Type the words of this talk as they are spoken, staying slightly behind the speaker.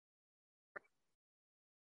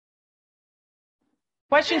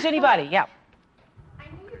Questions, anybody? Yeah. I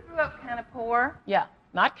knew you grew up kind of poor. Yeah.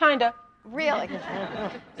 Not kinda. Really?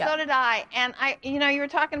 Yeah. So did I. And you were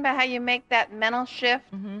talking about how you make that mental shift.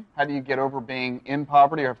 How do you get over being in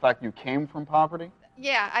poverty, or the fact you came from poverty?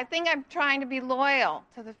 Yeah, I think I'm trying to be loyal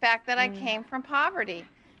to the fact that I came from poverty.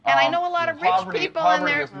 And I know a lot of rich people in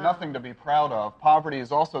there. Poverty is nothing to be proud of. Poverty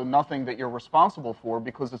is also nothing that you're responsible for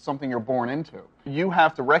because it's something you're born into. You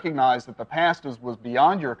have to recognize that the past was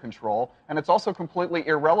beyond your control, and it's also completely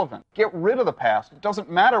irrelevant. Get rid of the past. It doesn't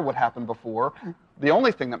matter what happened before. The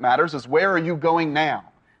only thing that matters is where are you going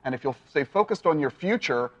now? And if you'll stay focused on your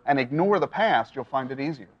future and ignore the past, you'll find it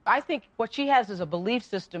easier. I think what she has is a belief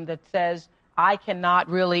system that says, I cannot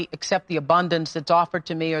really accept the abundance that's offered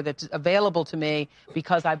to me or that's available to me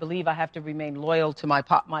because I believe I have to remain loyal to my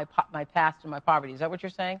past and my poverty. Is that what you're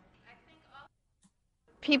saying? I think all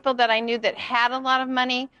people that I knew that had a lot of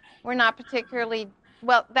money were not particularly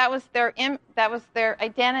well. That was their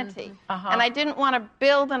identity, and I didn't want to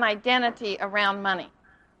build an identity around money.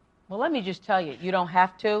 Well, let me just tell you, you don't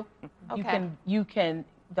have to. Okay. You can.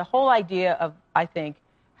 The whole idea of, I think,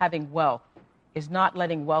 having wealth is not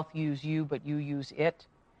letting wealth use you, but you use it.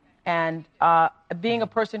 And being a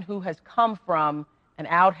person who has come from an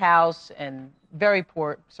outhouse and very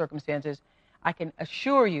poor circumstances, I can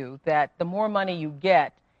assure you that the more money you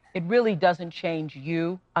get, it really doesn't change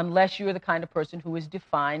you unless you're the kind of person who is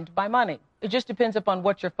defined by money. It just depends upon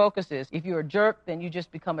what your focus is. If you're a jerk, then you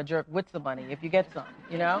just become a jerk with the money, if you get some,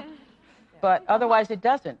 you know? But otherwise, it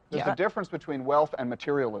doesn't. There's a difference between wealth and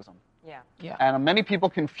materialism. Yeah. And many people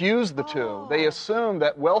confuse the two. They assume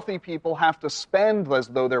that wealthy people have to spend as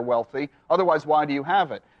though they're wealthy. Otherwise, why do you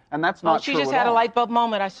have it? And that's not true She just at had all. a light bulb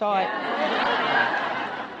moment. I saw it.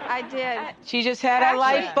 I did. She just had a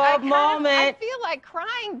light bulb moment. I feel like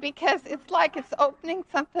crying because it's like it's opening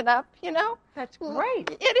something up, you know? That's great.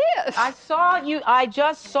 It is. I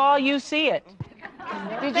just saw you see it.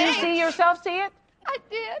 Did you see yourself see it? I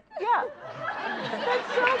did. Yeah.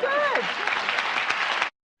 That's so good.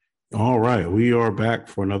 All right, we are back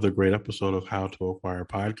for another great episode of How to Acquire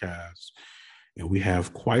Podcasts. And we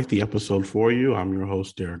have quite the episode for you. I'm your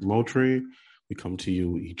host, Derek Moultrie. We come to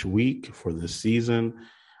you each week for this season.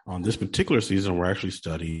 On this particular season, we're actually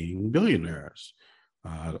studying billionaires.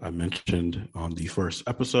 I mentioned on the first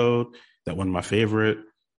episode that one of my favorite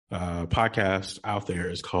podcasts out there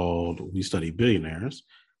is called We Study Billionaires.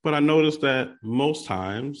 But I noticed that most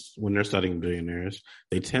times when they're studying billionaires,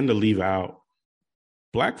 they tend to leave out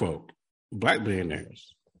Black folk, Black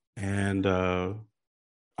billionaires. And I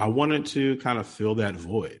wanted to kind of fill that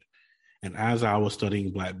void. And as I was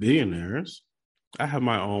studying Black billionaires, I have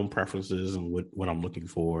my own preferences and what I'm looking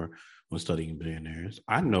for when studying billionaires.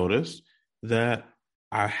 I noticed that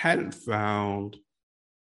I hadn't found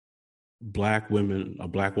a Black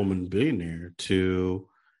woman billionaire to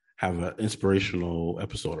have an inspirational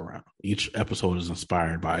episode around. Each episode is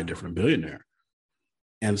inspired by a different billionaire.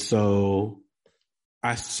 And so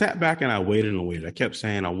I sat back and I waited and waited. I kept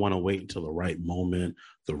saying, I want to wait until the right moment,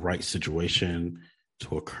 the right situation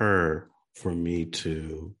to occur for me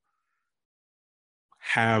to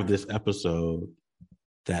have this episode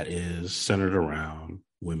that is centered around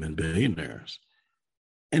women billionaires.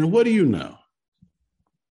 And what do you know?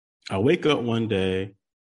 I wake up one day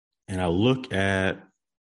and I look at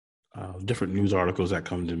different news articles that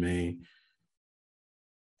come to me,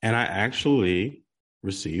 and I actually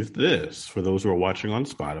received this. For those who are watching on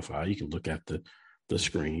Spotify, you can look at the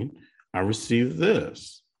screen. I received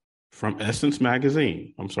this from Essence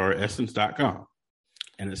magazine. Essence.com.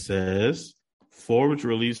 And it says, Forbes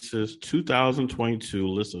releases 2022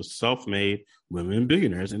 list of self-made women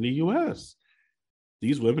billionaires in the U.S.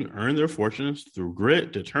 These women earn their fortunes through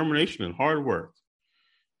grit, determination, and hard work.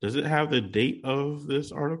 Does it have the date of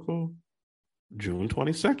this article? June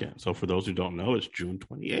 22nd. So for those who don't know, it's June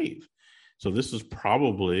 28th. So this is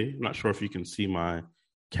probably, I'm not sure if you can see my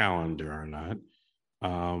calendar or not.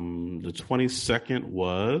 The 22nd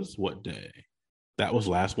was what day? That was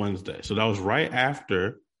last Wednesday. So that was right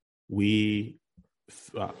after we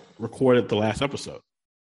recorded the last episode.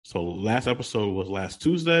 So last episode was last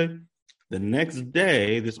Tuesday. The next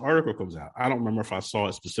day, this article comes out. I don't remember if I saw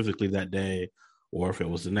it specifically that day or if it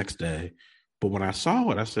was the next day. But when I saw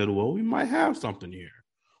it, I said, well, we might have something here.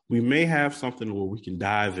 We may have something where we can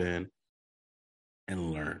dive in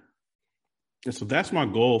and learn. And so that's my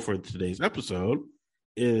goal for today's episode,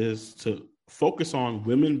 is to focus on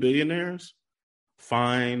women billionaires,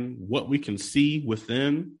 find what we can see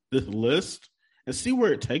within this list and see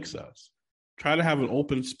where it takes us. Try to have an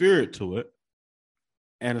open spirit to it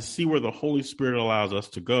and see where the Holy Spirit allows us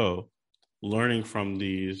to go, learning from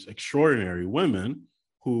these extraordinary women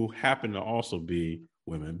who happen to also be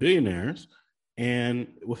women billionaires. And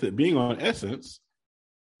with it being on Essence,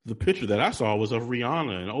 the picture that I saw was of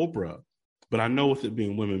Rihanna and Oprah. But I know with it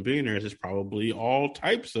being women billionaires, it's probably all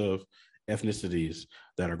types of ethnicities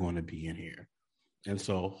that are going to be in here. And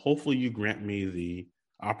so hopefully you grant me the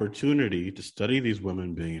opportunity to study these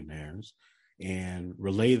women billionaires and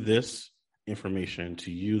relay this information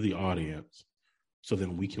to you, the audience, so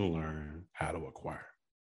then we can learn how to acquire.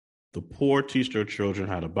 The poor teach their children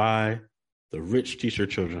how to buy, the rich teach their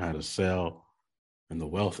children how to sell, and the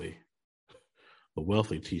wealthy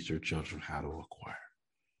teach their children how to acquire.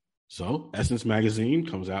 So Essence Magazine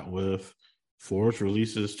comes out with Forbes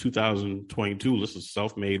releases 2022 list of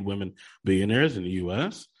self-made women billionaires in the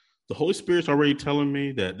U.S. The Holy Spirit's already telling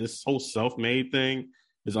me that this whole self-made thing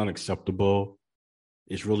is unacceptable.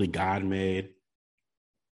 It's really God-made.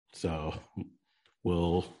 So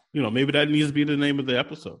maybe that needs to be the name of the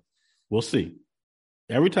episode. We'll see.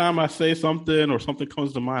 Every time I say something or something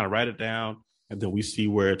comes to mind, I write it down, and then we see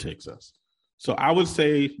where it takes us. So I would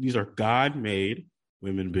say these are God-made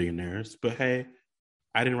women billionaires. But hey,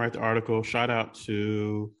 I didn't write the article. Shout out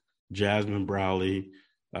to Jasmine Browley.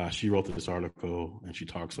 She wrote this article, and she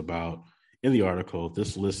talks about, in the article,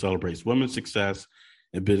 this list celebrates women's success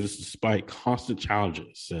in business despite constant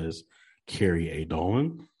challenges, says Carrie A.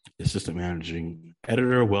 Dolan, assistant managing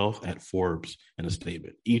editor of wealth at Forbes, in a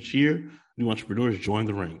statement. Each year, new entrepreneurs join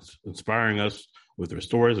the ranks, inspiring us with their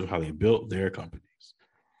stories of how they built their companies.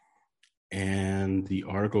 And the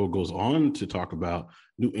article goes on to talk about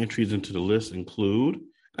new entries into the list include,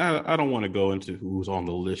 I don't want to go into who's on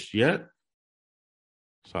the list yet,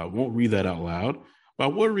 so I won't read that out loud, but I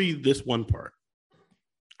will read this one part.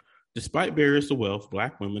 Despite barriers to wealth,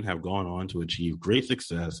 Black women have gone on to achieve great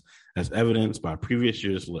success, as evidenced by previous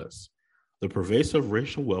year's lists. The pervasive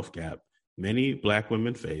racial wealth gap many Black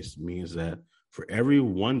women face means that for every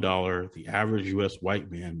 $1 the average U.S. white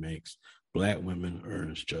man makes, Black women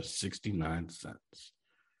earns just 69 cents.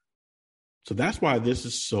 So that's why this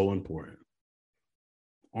is so important.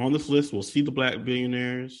 On this list, we'll see the Black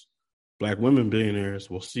billionaires, Black women billionaires,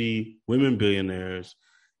 we'll see women billionaires.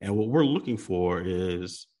 And what we're looking for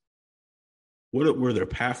is what were their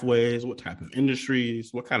pathways, what type of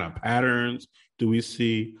industries, what kind of patterns do we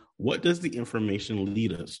see? What does the information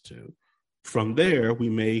lead us to? From there, we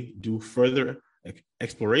may do further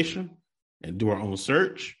exploration and do our own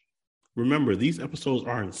search. Remember, these episodes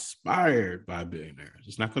are inspired by billionaires.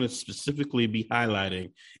 It's not going to specifically be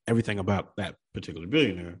highlighting everything about that particular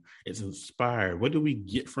billionaire. It's inspired. What do we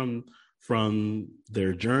get from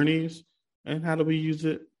their journeys, and how do we use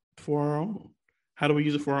it for our own? How do we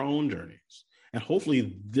use it for our own journeys? And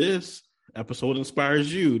hopefully this episode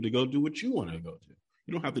inspires you to go do what you want to go do.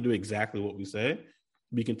 You don't have to do exactly what we say.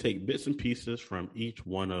 We can take bits and pieces from each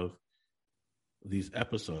one of these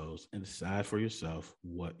episodes and decide for yourself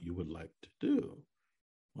what you would like to do.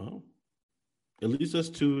 Well, it leads us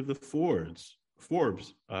to the Forbes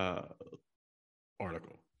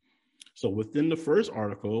article. So within the first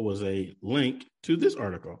article was a link to this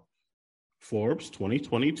article, Forbes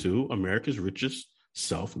 2022, America's Richest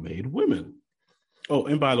Self-Made Women. Oh,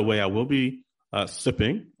 and by the way, I will be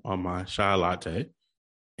sipping on my chai latte.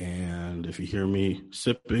 And if you hear me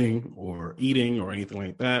sipping or eating or anything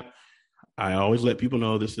like that, I always let people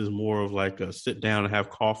know this is more of like a sit down and have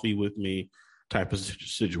coffee with me type of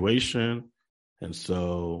situation. And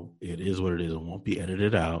so it is what it is. It won't be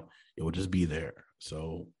edited out. It will just be there.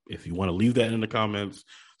 So if you want to leave that in the comments,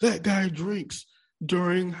 that guy drinks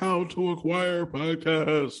during How to Acquire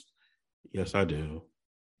podcast. Yes, I do.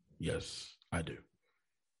 Yes, I do.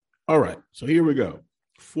 All right. So here we go.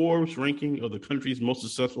 Forbes ranking of the country's most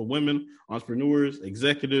successful women, entrepreneurs,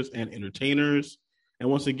 executives, and entertainers. And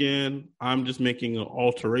once again, I'm just making an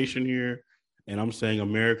alteration here, and I'm saying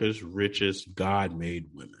America's richest God-made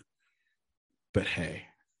women. But hey,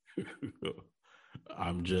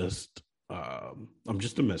 I'm just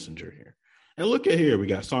a messenger here. And look at here, we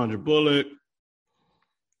got Sandra Bullock,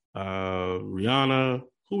 Rihanna.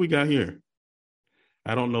 Who we got here?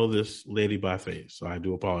 I don't know this lady by face, so I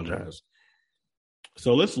do apologize.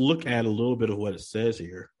 So let's look at a little bit of what it says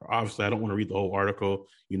here. Obviously, I don't want to read the whole article.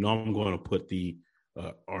 You know, I'm going to put the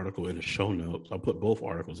article in the show notes. I'll put both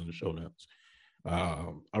articles in the show notes.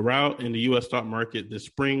 A rout in the U.S. stock market this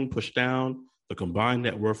spring pushed down the combined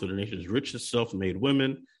net worth of the nation's richest self-made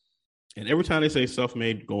women. And every time they say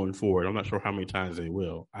self-made going forward, I'm not sure how many times they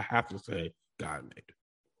will, I have to say God-made.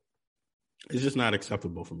 It's just not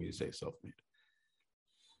acceptable for me to say self-made.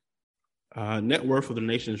 Net worth of the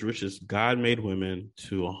nation's richest God-made women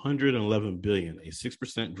to $111 billion, a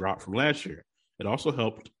 6% drop from last year. It also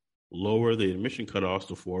helped lower the admission cutoffs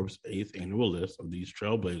to Forbes' 8th annual list of these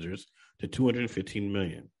trailblazers to 215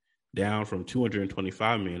 million, down from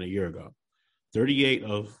 225 million a year ago. 38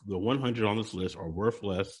 of the 100 on this list are worth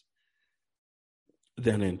less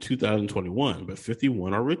than in 2021, but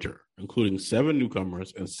 51 are richer, including 7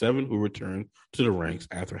 newcomers and 7 who returned to the ranks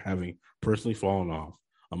after having personally fallen off.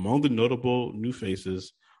 Among the notable new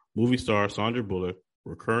faces, movie star Sandra Bullock,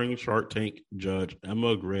 recurring Shark Tank judge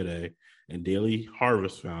Emma Grede, and Daily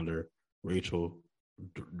Harvest founder Rachel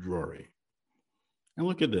Drori. And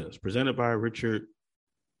look at this, presented by Richard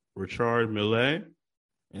Millet.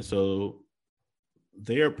 And so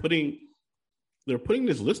they're putting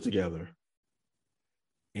this list together,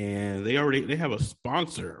 and they have a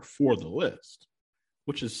sponsor for the list,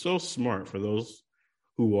 which is so smart for those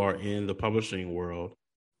who are in the publishing world.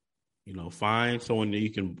 Find someone that you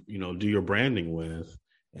can, do your branding with,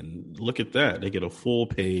 and look at that. They get a full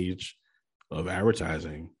page of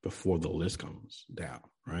advertising before the list comes down,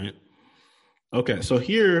 right? Okay, so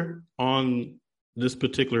here on this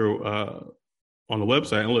particular, on the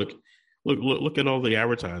website, and look at all the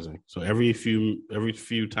advertising. So every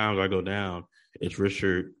few times I go down, it's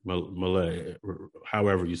Richard Millet,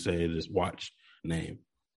 however you say this watch name,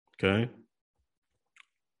 okay?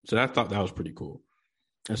 So I thought that was pretty cool.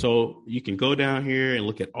 And so you can go down here and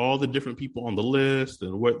look at all the different people on the list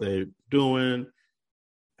and what they're doing,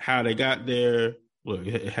 how they got there. Look,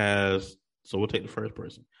 it has, so we'll take the first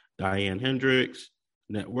person. Diane Hendricks,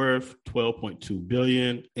 net worth, $12.2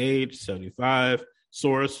 billion, age, 75,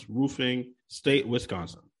 source, roofing, state,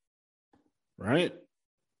 Wisconsin, right?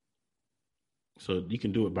 So you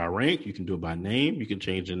can do it by rank. You can do it by name. You can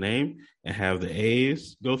change the name and have the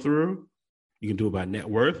A's go through. You can do it by net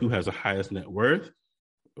worth, who has the highest net worth.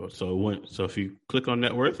 So if you click on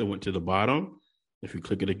net worth, it went to the bottom. If you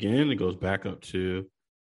click it again, it goes back up to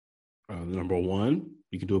number 1.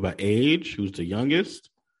 You can do it by age, who's the youngest.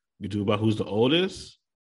 You can do it by who's the oldest.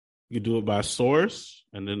 You can do it by source,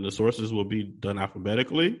 and then the sources will be done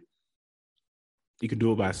alphabetically. You can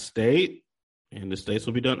do it by state, and the states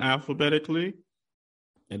will be done alphabetically.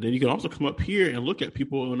 And then you can also come up here and look at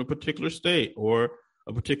people in a particular state or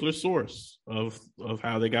a particular source of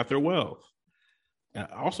how they got their wealth.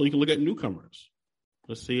 Also, you can look at newcomers.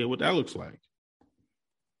 Let's see what that looks like.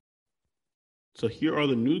 So here are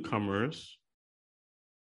the newcomers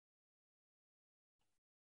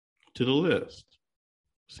to the list.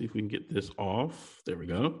 See if we can get this off. There we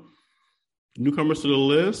go. Newcomers to the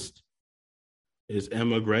list is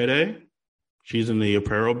Emma Grede. She's in the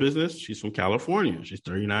apparel business. She's from California. She's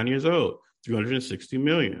 39 years old, 360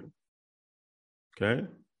 million. Okay.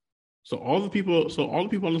 So all the people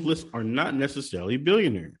on this list are not necessarily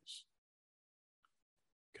billionaires.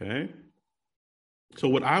 Okay. So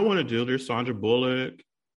what I want to do, there's Sandra Bullock.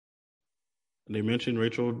 And they mentioned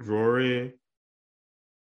Rachel Drori.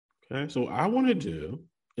 Okay. So what I want to do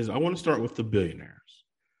is I want to start with the billionaires.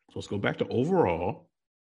 So let's go back to overall.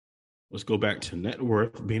 Let's go back to net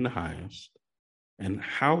worth being the highest. And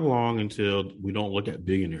how long until we don't look at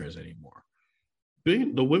billionaires anymore?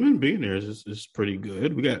 The women billionaires is pretty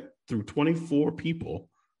good. We got through 24 people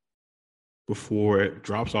before it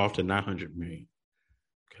drops off to 900 million.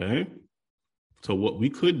 Okay. So what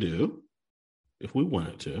we could do, if we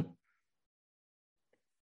wanted to.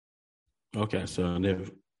 Okay. So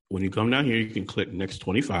when you come down here, you can click next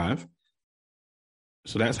 25.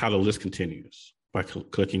 So that's how the list continues, by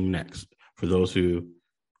clicking next. For those who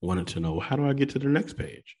wanted to know, how do I get to the next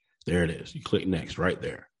page? There it is. You click next right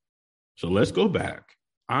there. So let's go back.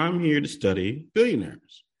 I'm here to study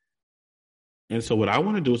billionaires. And so what I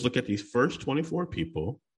want to do is look at these first 24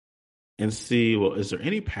 people and see, well, is there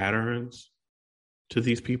any patterns to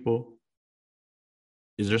these people?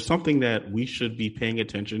 Is there something that we should be paying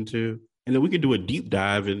attention to? And then we can do a deep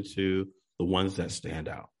dive into the ones that stand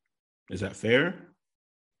out. Is that fair?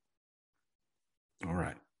 All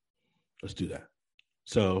right, let's do that.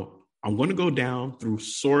 So I'm going to go down through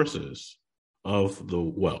sources of the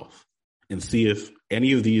wealth and see if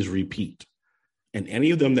any of these repeat. And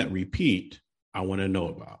any of them that repeat, I want to know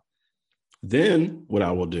about. Then what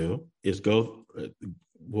I will do is we'll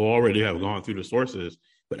already have gone through the sources,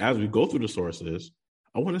 but as we go through the sources,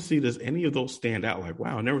 I want to see, does any of those stand out? Like,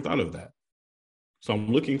 wow, I never thought of that. So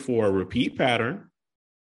I'm looking for a repeat pattern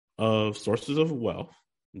of sources of wealth.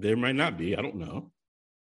 There might not be, I don't know.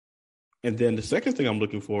 And then the second thing I'm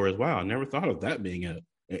looking for is, wow, I never thought of that being an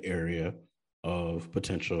area of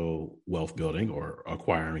potential wealth building or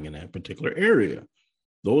acquiring in that particular area.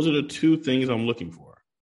 Those are the two things I'm looking for.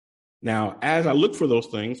 Now, as I look for those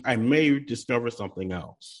things, I may discover something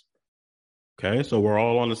else. Okay, so we're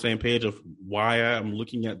all on the same page of why I'm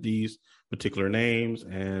looking at these particular names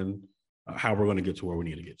and how we're going to get to where we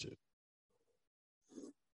need to get to.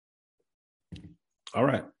 All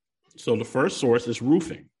right. So the first source is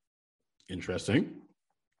roofing. Interesting.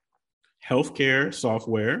 Healthcare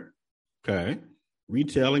software. Okay.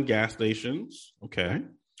 Retail and gas stations. Okay.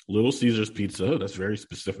 Little Caesars Pizza. That's very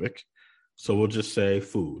specific. So we'll just say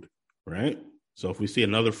food, right? So if we see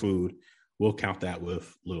another food, we'll count that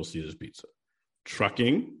with Little Caesars Pizza.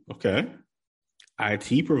 Trucking. Okay.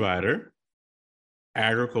 IT provider.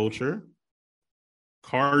 Agriculture.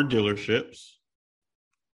 Car dealerships.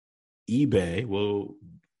 eBay. We'll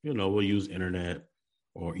use internet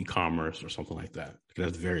or e-commerce or something like that, because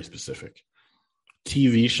that's very specific.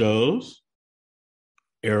 TV shows,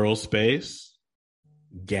 aerospace,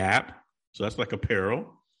 Gap. So that's like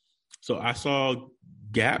apparel. So I saw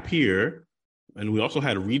Gap here, and we also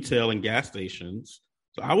had retail and gas stations.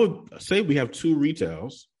 So I would say we have 2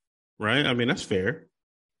 retails, right? I mean, that's fair.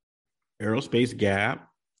 Aerospace, Gap,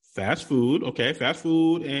 fast food. Okay, fast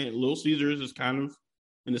food and Little Caesars is kind of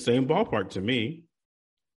in the same ballpark to me.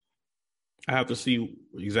 I have to see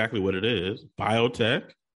exactly what it is.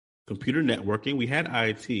 Biotech, computer networking. We had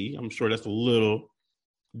IT. I'm sure that's a little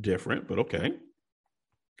different, but okay.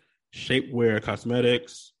 Shapewear,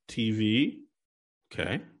 cosmetics, TV.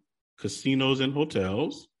 Okay. Casinos and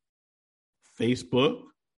hotels. Facebook,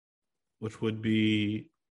 which would be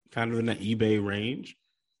kind of in that eBay range.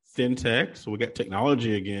 FinTech. So we got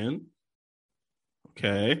technology again.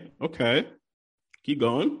 Okay. Keep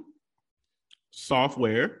going.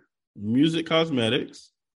 Software. Music,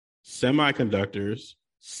 cosmetics, semiconductors,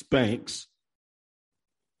 Spanx,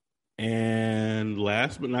 and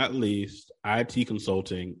last but not least, IT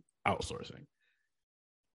consulting, outsourcing.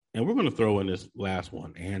 And we're going to throw in this last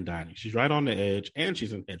one, Ann Dining. She's right on the edge, and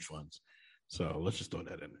she's in hedge funds. So let's just throw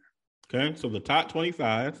that in there. Okay, so the top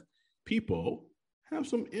 25 people have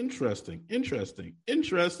some interesting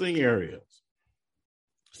areas.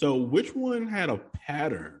 So which one had a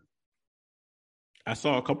pattern? I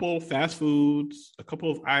saw a couple of fast foods, a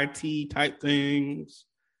couple of IT type things.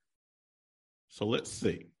 So let's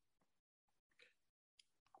see.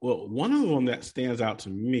 Well, one of them that stands out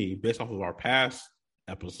to me based off of our past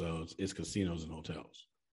episodes is casinos and hotels.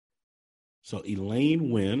 So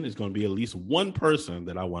Elaine Wynn is going to be at least one person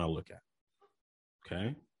that I want to look at.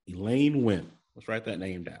 Okay. Elaine Wynn. Let's write that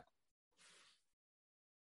name down.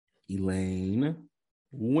 Elaine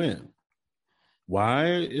Wynn. Why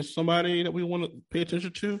is somebody that we want to pay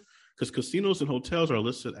attention to? Because casinos and hotels are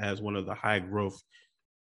listed as one of the high growth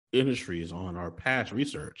industries on our past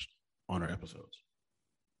research on our episodes.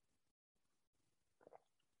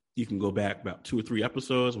 You can go back about 2 or 3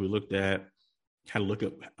 episodes. We looked at how to look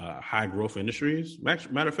at high growth industries.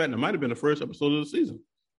 Matter of fact, it might have been the first episode of the season.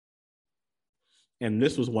 And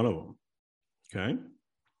this was one of them. Okay.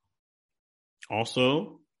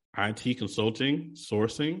 Also, IT consulting,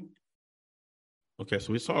 sourcing. Okay,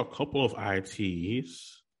 so we saw a couple of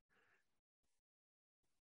ITs.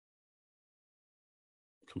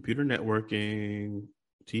 Computer networking,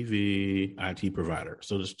 TV, IT provider.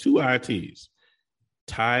 So there's 2 ITs.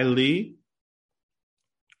 Ty Lee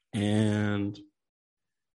and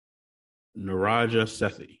Naraja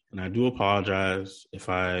Sethi. And I do apologize if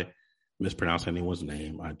I mispronounce anyone's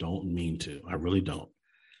name. I don't mean to. I really don't.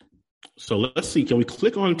 So let's see. Can we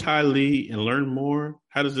click on Ty Lee and learn more?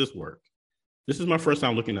 How does this work? This is my first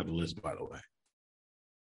time looking at the list, by the way.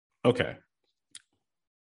 Okay.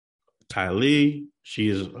 Ty Lee, she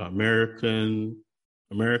is America's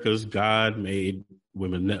God-made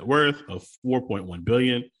women net worth of $4.1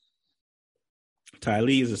 billion. Ty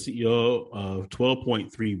Lee is the CEO of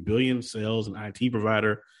 $12.3 billion sales and IT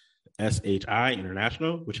provider SHI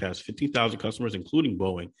International, which has 15,000 customers, including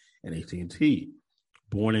Boeing and AT&T.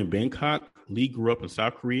 Born in Bangkok, Lee grew up in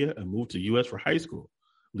South Korea and moved to the U.S. for high school.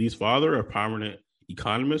 Lee's father, a prominent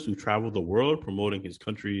economist who traveled the world promoting his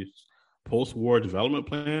country's post-war development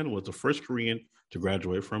plan, was the first Korean to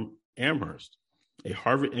graduate from Amherst. A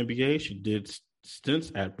Harvard MBA, she did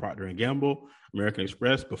stints at Procter & Gamble, American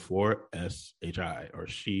Express before SHI, or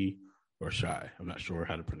she, or shy. I'm not sure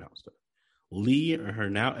how to pronounce that. Lee and her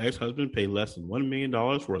now ex-husband paid less than $1 million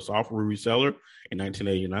for a software reseller in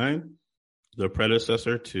 1989, the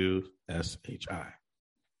predecessor to SHI.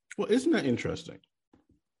 Well, isn't that interesting?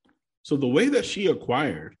 So the way that she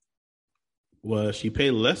acquired was she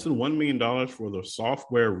paid less than $1 million for the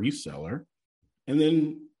software reseller, and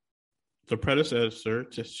then the predecessor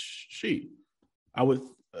to she. I would,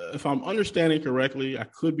 if I'm understanding correctly, I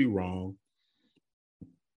could be wrong.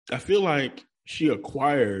 I feel like she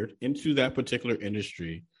acquired into that particular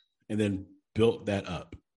industry and then built that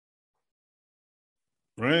up.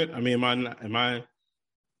 Right? I mean, am I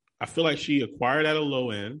I feel like she acquired at a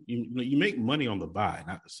low end. You make money on the buy,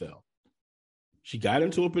 not the sell. She got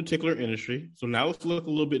into a particular industry. So now let's look a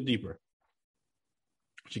little bit deeper.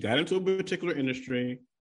 She got into a particular industry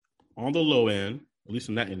on the low end, at least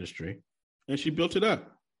in that industry, and she built it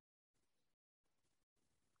up.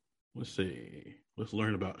 Let's see. Let's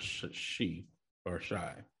learn about she or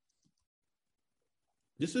shy.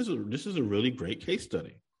 This is a really great case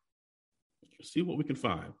study. Let's see what we can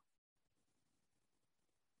find.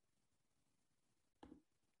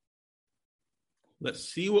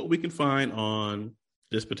 Let's see what we can find on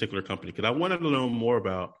this particular company, because I wanted to know more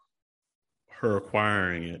about her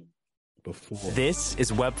acquiring it before. This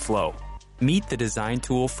is Webflow. Meet the design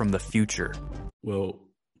tool from the future. We'll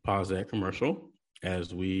pause that commercial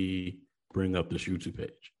as we bring up this YouTube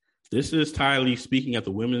page. This is Ty Lee speaking at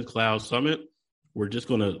the Women's Cloud Summit. We're just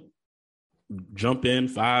going to jump in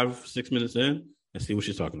 5-6 minutes in and see what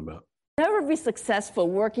she's talking about. Never be successful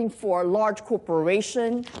working for a large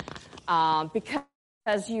corporation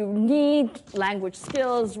because you need language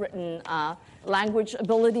skills, written language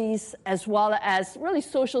abilities, as well as really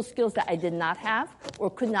social skills that I did not have or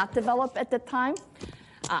could not develop at the time.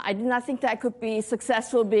 I did not think that I could be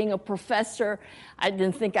successful being a professor. I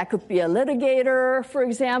didn't think I could be a litigator, for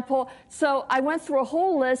example. So I went through a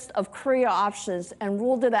whole list of career options and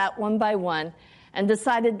ruled it out one by one and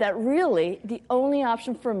decided that really the only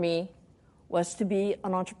option for me was to be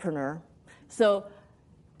an entrepreneur. So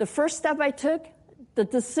the first step I took, the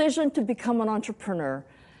decision to become an entrepreneur.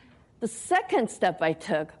 The second step I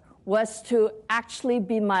took was to actually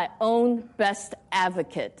be my own best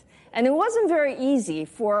advocate. And it wasn't very easy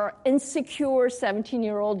for an insecure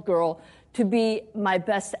 17-year-old girl to be my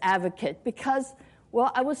best advocate because, well,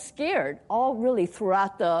 I was scared all really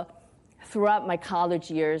throughout my college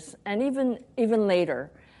years and even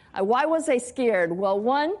later. Why was I scared? Well,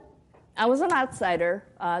 one, I was an outsider,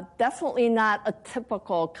 definitely not a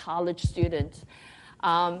typical college student.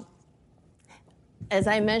 As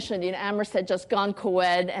I mentioned, Amherst had just gone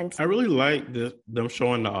co-ed. And I really like them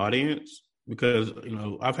showing the audience because,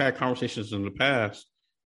 I've had conversations in the past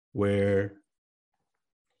where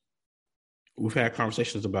we've had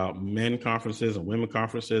conversations about men conferences and women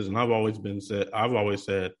conferences, and I've always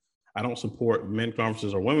said I don't support men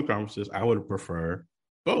conferences or women conferences. I would prefer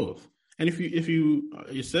both. And if you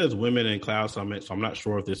it says women in Cloud Summit, so I'm not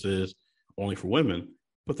sure if this is only for women,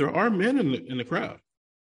 but there are men in the crowd.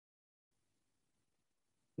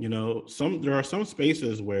 There are some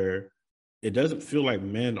spaces where it doesn't feel like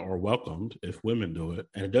men are welcomed if women do it,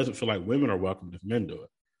 and it doesn't feel like women are welcomed if men do it.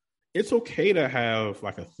 It's okay to have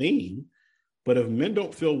like a theme, but if men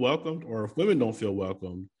don't feel welcomed or if women don't feel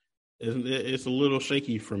welcomed, it's a little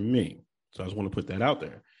shaky for me. So I just want to put that out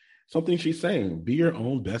there. Something she's saying, be your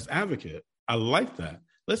own best advocate. I like that.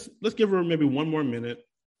 Let's give her maybe one more minute,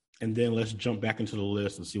 and then let's jump back into the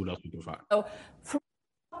list and see what else we can find. So from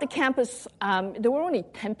the campus, there were only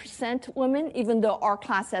 10% women, even though our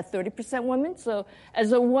class had 30% women. So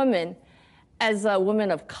as a woman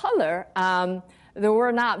of color, there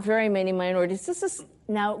were not very many minorities. This is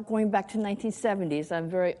now going back to 1970s. I'm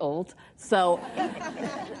very old. So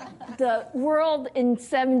the world in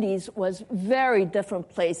 70s was a very different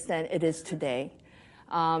place than it is today.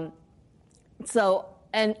 And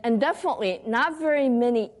definitely not very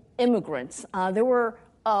many immigrants. There were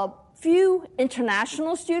a few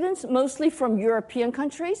international students, mostly from European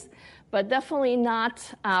countries, but definitely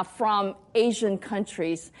not from Asian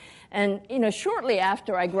countries. And shortly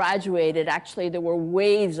after I graduated, actually there were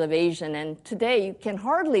waves of Asian. And today you can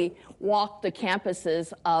hardly walk the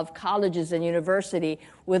campuses of colleges and university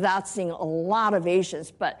without seeing a lot of Asians.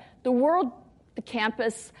 But the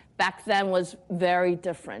campus back then was very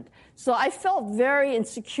different. So I felt very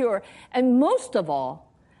insecure. And most of all,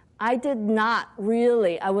 I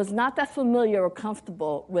was not that familiar or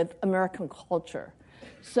comfortable with American culture.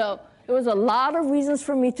 So there was a lot of reasons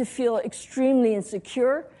for me to feel extremely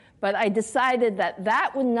insecure, but I decided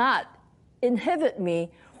that would not inhibit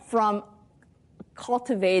me from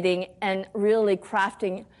cultivating and really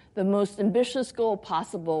crafting the most ambitious goal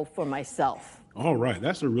possible for myself. All right.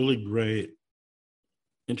 That's a really great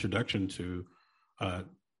introduction to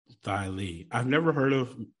Ty Lee. I've never heard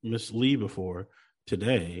of Miss Lee before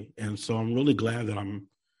today, and so I'm really glad that I'm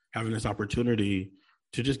having this opportunity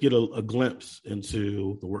to just get a glimpse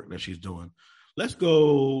into the work that she's doing. Let's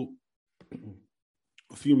go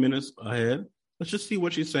a few minutes ahead. Let's just see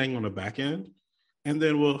what she's saying on the back end, and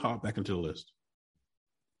then we'll hop back into the list.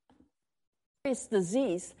 It's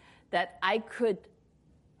disease that I could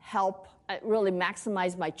help really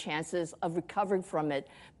maximize my chances of recovering from it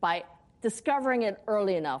by discovering it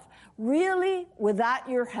early enough. Really, without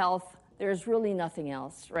your health, there's really nothing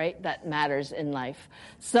else, right, that matters in life.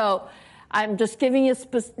 So I'm just giving you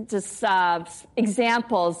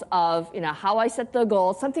examples of, how I set the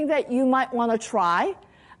goal, something that you might want to try.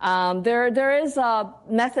 There is a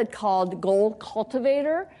method called Goal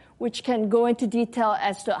Cultivator, which can go into detail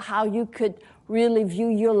as to how you could really view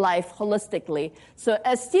your life holistically. So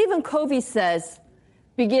as Stephen Covey says,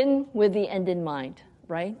 begin with the end in mind,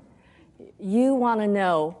 right? You want to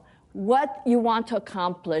know what you want to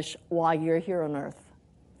accomplish while you're here on earth.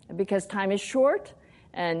 Because time is short,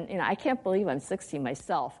 and I can't believe I'm 60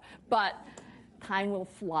 myself, but time will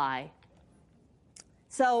fly.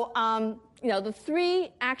 So, the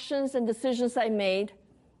 3 actions and decisions I made: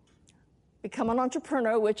 become an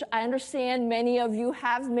entrepreneur, which I understand many of you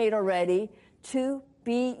have made already. 2,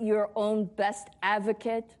 be your own best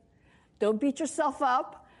advocate. Don't beat yourself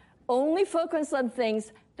up. Only focus on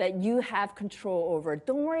things that you have control over.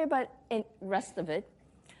 Don't worry about the rest of it.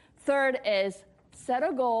 3rd is set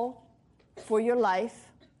a goal for your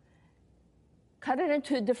life. Cut it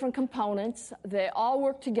into different components. They all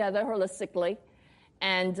work together holistically.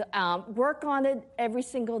 And work on it every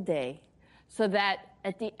single day so that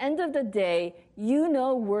at the end of the day, you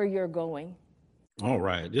know where you're going. All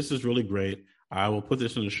right. This is really great. I will put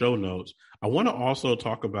this in the show notes. I want to also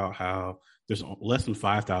talk about how there's less than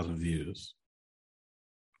 5,000 views.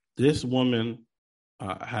 This woman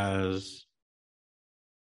has,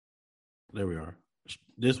 there we are.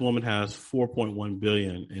 This woman has 4.1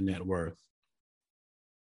 billion in net worth.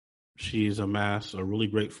 She's amassed a really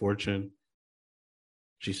great fortune.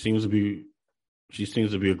 She seems to be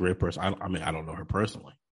a great person. I don't know her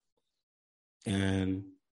personally. And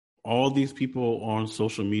all these people on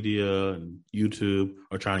social media and YouTube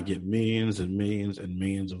are trying to get millions and millions and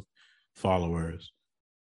millions of followers.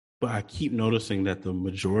 But I keep noticing that the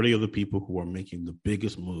majority of the people who are making the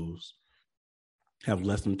biggest moves have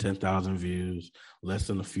less than 10,000 views, less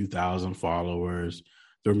than a few thousand followers.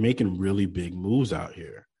 They're making really big moves out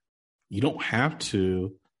here. You don't have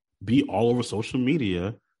to be all over social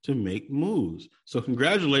media to make moves. So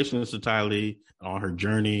congratulations to Tylee on her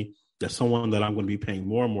journey. That's someone that I'm going to be paying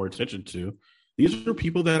more and more attention to. These are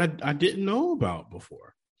people that I didn't know about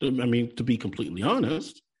before. I mean, to be completely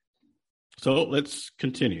honest. So let's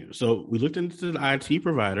continue. So we looked into the IT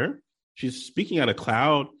provider. She's speaking at a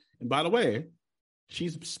cloud. And by the way,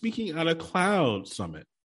 she's speaking at a cloud summit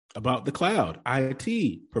about the cloud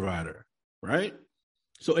IT provider, right?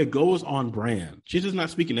 So it goes on brand. She's just not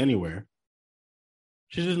speaking anywhere.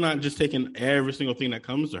 She's just not just taking every single thing that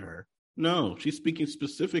comes to her. No, she's speaking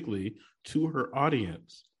specifically to her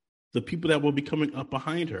audience, the people that will be coming up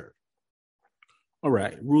behind her. All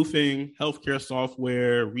right, roofing, healthcare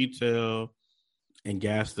software, retail, and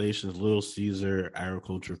gas stations, Little Caesar,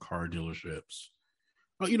 agriculture, car dealerships.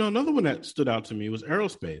 Oh, another one that stood out to me was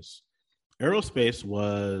aerospace. Aerospace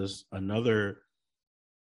was another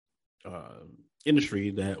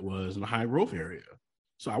industry that was in a high growth area.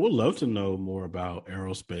 So I would love to know more about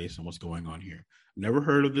aerospace and what's going on here. Never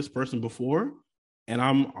heard of this person before, and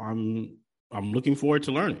I'm looking forward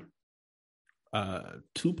to learning.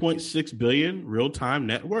 2.6 billion real-time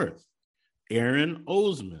net worth. Erin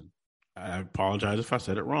Ozman. I apologize if I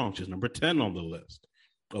said it wrong. She's number 10 on the list,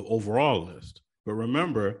 of overall list. But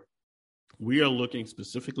remember, we are looking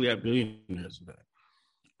specifically at billionaires today.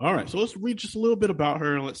 All right, so let's read just a little bit about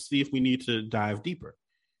her and let's see if we need to dive deeper.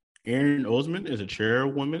 Erin Ozman is a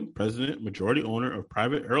chairwoman, president, majority owner of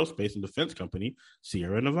private aerospace and defense company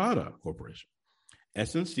Sierra Nevada Corporation.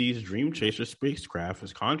 SNC's Dream Chaser spacecraft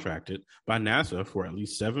is contracted by NASA for at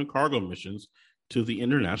least 7 cargo missions to the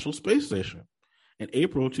International Space Station. In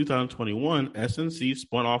April 2021, SNC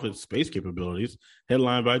spun off its space capabilities,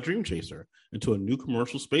 headlined by Dream Chaser, into a new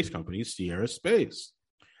commercial space company, Sierra Space.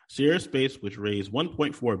 Sierra Space, which raised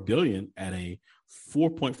 $1.4 billion at a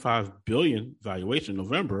 $4.5 billion valuation in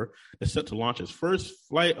November, is set to launch its first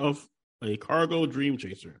flight of a cargo Dream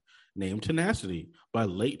Chaser named Tenacity by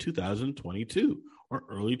late 2022 or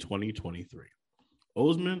early 2023.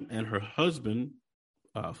 Ozman and her husband,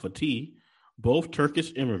 Fatih, both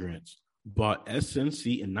Turkish immigrants, bought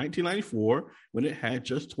SNC in 1994 when it had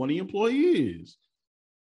just 20 employees.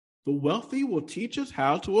 The wealthy will teach us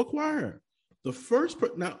how to acquire.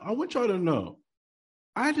 Now, I want y'all to know,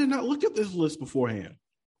 I did not look at this list beforehand.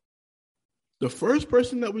 The first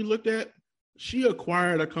person that we looked at, she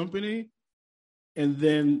acquired a company and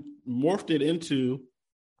then morphed it into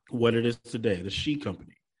what it is today, the She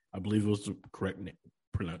Company. I believe it was the correct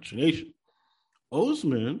pronunciation.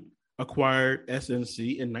 Ozman acquired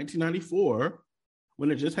SNC in 1994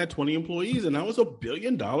 when it just had 20 employees, and that was $1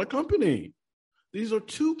 billion company. These are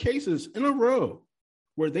 2 cases in a row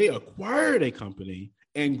where they acquired a company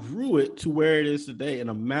and grew it to where it is today and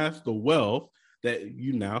amassed the wealth that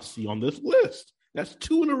you now see on this list. That's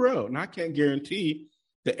 2 in a row. And I can't guarantee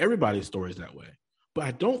that everybody's story is that way. But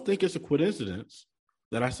I don't think it's a coincidence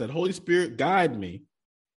that I said, Holy Spirit, guide me.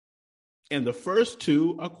 And the first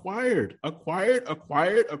 2 acquired.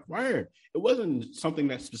 It wasn't something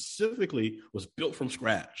that specifically was built from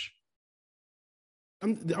scratch.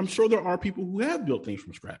 I'm sure there are people who have built things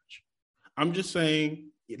from scratch. I'm just saying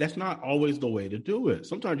that's not always the way to do it.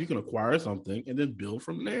 Sometimes you can acquire something and then build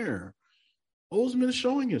from there. Oseman is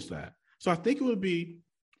showing us that. So I think it would be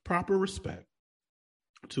proper respect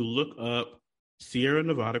to look up Sierra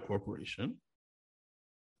Nevada Corporation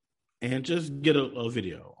and just get a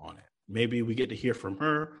video on it. Maybe we get to hear from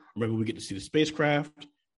her, or maybe we get to see the spacecraft.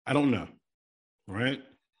 I don't know. All right.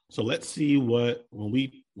 So let's see what, when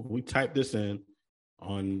we type this in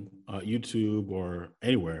on YouTube or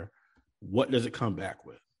anywhere, what does it come back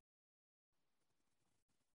with?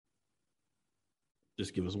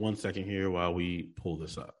 Just give us 1 second here while we pull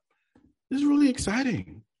this up. This is really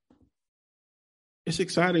exciting. It's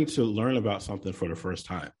exciting to learn about something for the first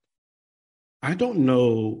time. I don't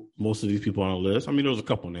know most of these people on the list. I mean, there was a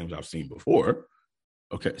couple of names I've seen before.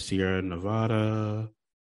 Okay, Sierra Nevada.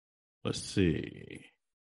 Let's see.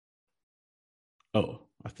 Oh,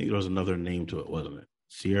 I think there was another name to it, wasn't it?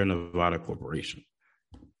 Sierra Nevada Corporation.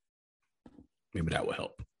 Maybe that will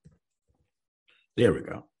help. There we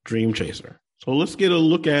go. Dream Chaser. So let's get a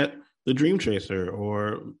look at the Dream Chaser,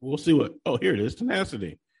 or we'll see what. Oh, here it is,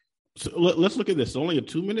 Tenacity. So let's look at this. It's only a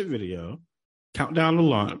 2-minute video. Countdown to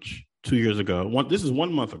launch 2 years ago. This is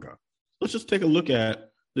 1 month ago. Let's just take a look at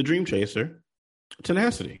the Dream Chaser,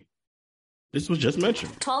 Tenacity. This was just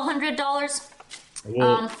mentioned.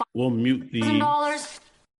 $1,200. We'll mute the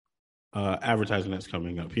advertising that's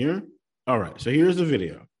coming up here. All right, so here's the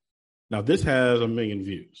video. Now this has 1 million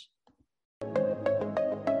views,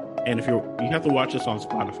 and if you have to watch this on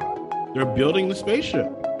Spotify. They're building the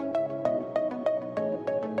spaceship.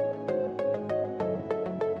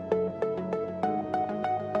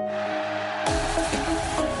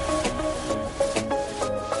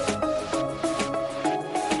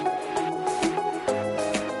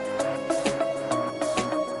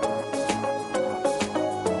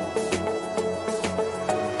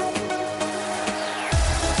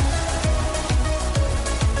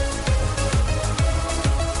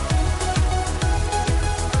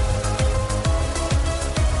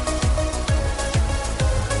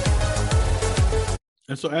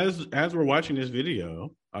 And so as we're watching this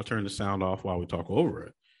video, I'll turn the sound off while we talk over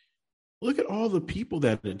it. Look at all the people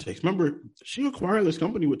that it takes. Remember, she acquired this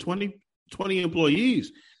company with 20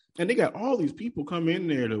 employees, and they got all these people come in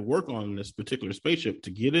there to work on this particular spaceship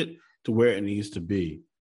to get it to where it needs to be.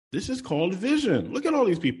 This is called vision. Look at all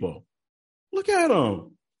these people. Look at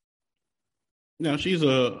them. Now, she's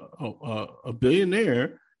a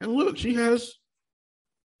billionaire, and look, she has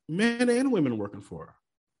men and women working for her,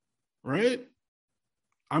 right?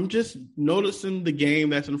 I'm just noticing the game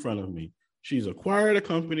that's in front of me. She's acquired a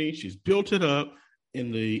company. She's built it up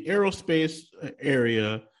in the aerospace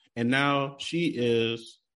area. And now she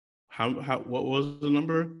is, what was the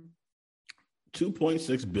number?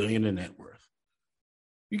 2.6 billion in net worth.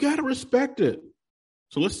 You got to respect it.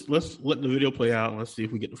 So let's let the video play out and let's see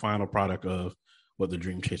if we get the final product of what the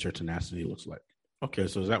Dream Chaser Tenacity looks like. Okay,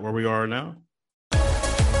 so is that where we are now?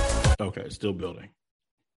 Okay, still building.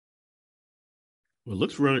 It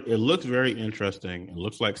looks very interesting. It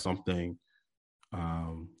looks like something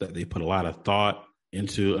that they put a lot of thought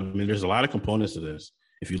into. I mean, there's a lot of components to this.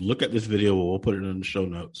 If you look at this video, we'll put it in the show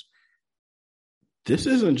notes. This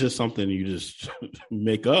isn't just something you just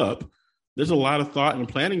make up. There's a lot of thought and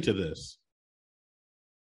planning to this.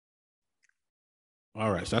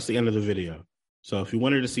 All right, so that's the end of the video. So if you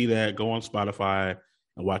wanted to see that, go on Spotify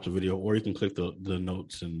and watch the video, or you can click the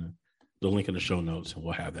notes and the link in the show notes, and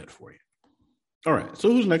we'll have that for you. All right, so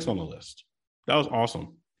who's next on the list? That was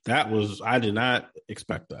awesome. I did not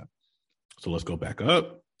expect that. So let's go back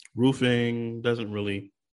up. Roofing doesn't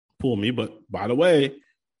really pull me, but by the way,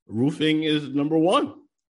 roofing is number one.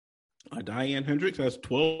 Diane Hendricks has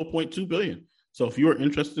 $12.2 billion. So if you're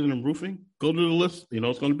interested in roofing, go to the list.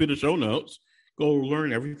 It's going to be the show notes. Go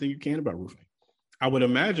learn everything you can about roofing. I would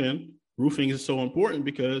imagine roofing is so important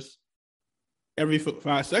because every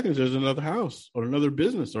 5 seconds there's another house or another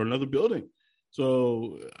business or another building.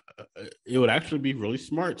 So it would actually be really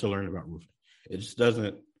smart to learn about roofing. It just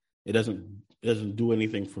doesn't do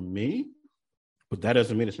anything for me, but that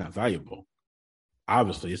doesn't mean it's not valuable.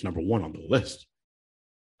 Obviously, it's number one on the list.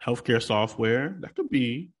 Healthcare software, that could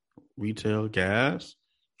be retail, gas,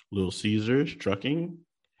 Little Caesars, trucking,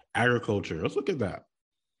 agriculture. Let's look at that.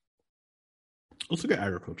 Let's look at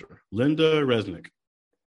agriculture. Linda Resnick.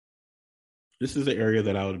 This is the area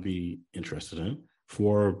that I would be interested in.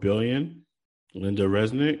 $4 billion. Linda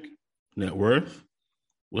Resnick, net worth.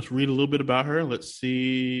 Let's read a little bit about her. Let's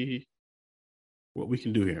see what we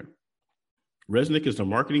can do here. Resnick is the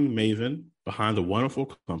marketing maven behind the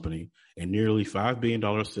Wonderful Company, a nearly $5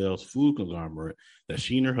 billion sales food conglomerate that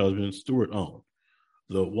she and her husband, Stuart, own.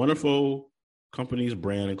 The Wonderful Company's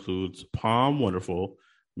brand includes Palm Wonderful,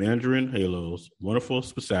 Mandarin Halos, Wonderful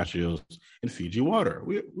Pistachios, and Fiji Water.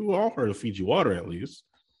 We all heard of Fiji Water, at least.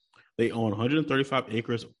 They own 135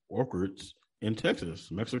 acres of orchards in Texas,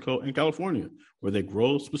 Mexico, and California, where they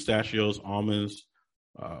grow pistachios, almonds,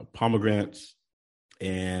 pomegranates,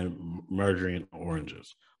 and margarine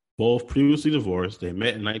oranges. Both previously divorced, they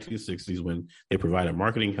met in 1960s when they provided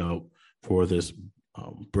marketing help for this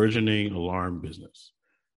burgeoning alarm business.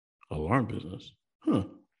 Alarm business? Huh.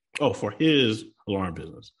 Oh, for his alarm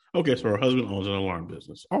business. Okay, so her husband owns an alarm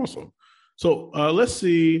business. Awesome. So let's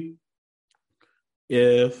see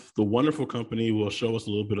if the Wonderful Company will show us a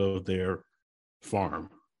little bit of their farm.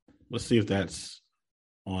 Let's see if that's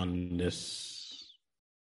on this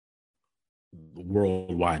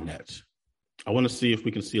worldwide net. I want to see if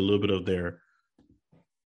we can see a little bit of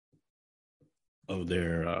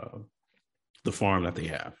the farm that they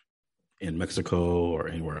have in Mexico or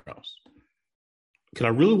anywhere else. Because I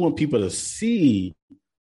really want people to see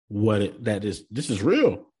that is. This is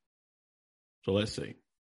real. So let's see.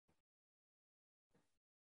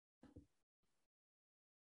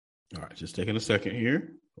 All right, just taking a second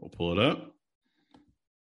here. We'll pull it up.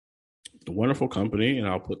 The Wonderful Company, and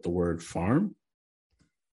I'll put the word farm.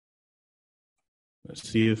 Let's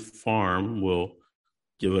see if farm will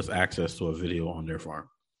give us access to a video on their farm.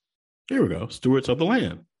 Here we go. Stewards of the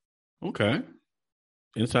land. Okay.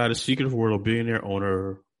 Inside the secretive world of billionaire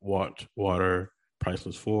owner, water,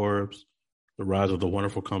 priceless Forbes, the rise of the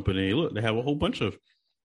Wonderful Company. Look, they have a whole bunch of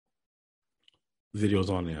videos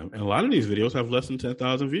on them. And a lot of these videos have less than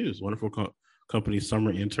 10,000 views. Wonderful Company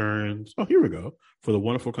summer interns. Oh, here we go. For the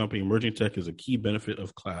Wonderful Company, emerging tech is a key benefit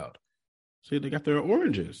of cloud. See, they got their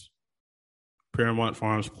oranges. Paramount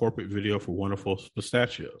Farms corporate video for Wonderful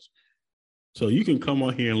Pistachios. So you can come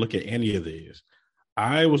on here and look at any of these.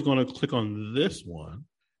 I was going to click on this one.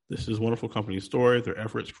 This is Wonderful Company's story, their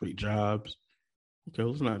efforts create jobs. Okay,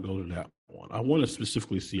 let's not go to that one. I want to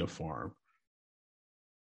specifically see a farm.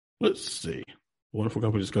 Let's see. Wonderful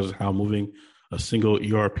Company discusses how moving a single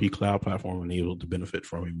ERP cloud platform enabled to benefit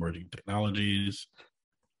from emerging technologies.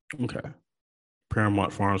 Okay.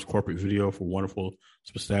 Paramount Farms corporate video for Wonderful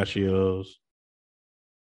Pistachios.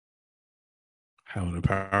 How an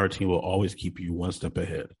empowered team will always keep you one step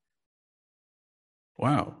ahead.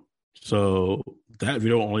 Wow. So that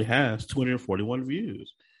video only has 241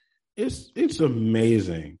 views. It's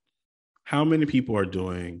amazing how many people are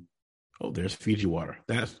doing. Oh, there's Fiji Water.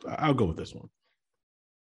 I'll go with this one.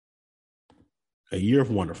 A Year of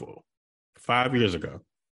Wonderful, 5 years ago.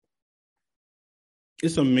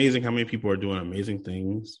 It's amazing how many people are doing amazing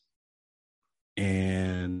things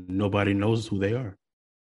and nobody knows who they are.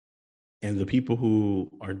 And the people who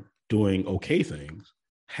are doing okay things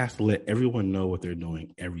have to let everyone know what they're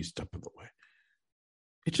doing every step of the way.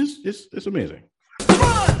 It's amazing.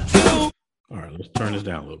 1, 2. All right, let's turn this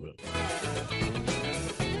down a little bit.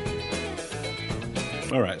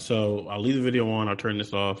 All right, so I'll leave the video on. I'll turn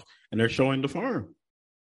this off, and they're showing the farm.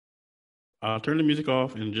 I'll turn the music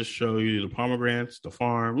off and just show you the pomegranates, the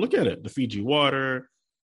farm. Look at it, the Fiji Water.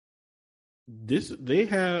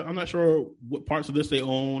 I'm not sure what parts of this they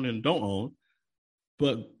own and don't own,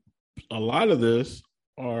 but a lot of this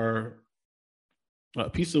are a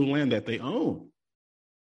piece of land that they own.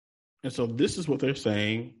 And so this is what they're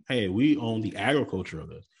saying. Hey, we own the agriculture of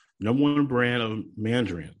this. Number one brand of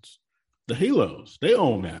mandarins. The Halos, they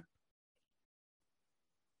own that.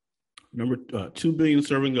 Number 2 billion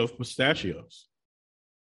serving of pistachios.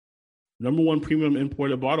 Number one premium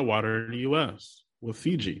imported bottled water in the U.S. with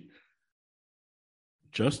Fiji.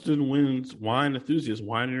 Justin wins Wine Enthusiast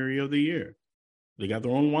Winery of the Year. They got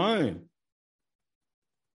their own wine.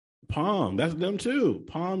 Palm, that's them too.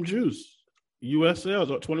 Palm Juice. U.S.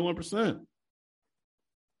 sales up 21%.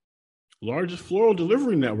 Largest floral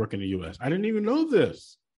delivery network in the U.S. I didn't even know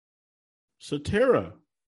this. Satera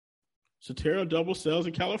double sales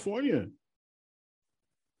in California.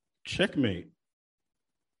 Checkmate.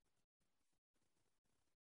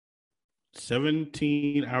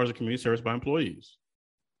 17 hours of community service by employees.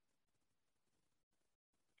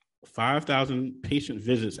 5,000 patient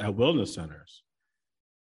visits at wellness centers.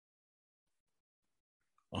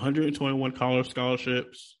 121 college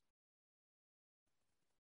scholarships.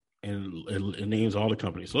 And it names all the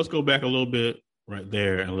companies. So let's go back a little bit right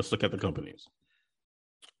there, and let's look at the companies.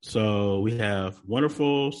 So we have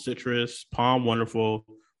Wonderful Citrus, Palm Wonderful,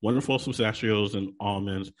 Wonderful Pistachios and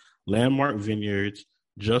Almonds, Landmark Vineyards,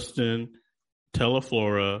 Justin,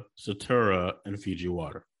 Teleflora, Satura, and Fiji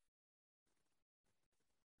Water.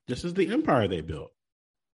 This is the empire they built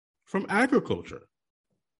from agriculture.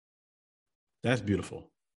 That's beautiful.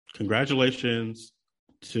 Congratulations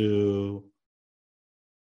to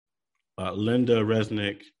Linda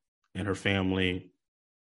Resnick and her family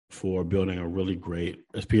for building a really great,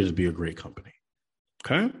 appears to be a great company.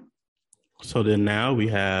 Okay. So then now we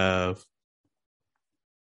have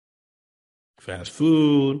fast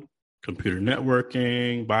food, computer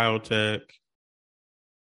networking, biotech,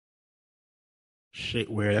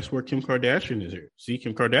 shapewear. That's where Kim Kardashian is here. See,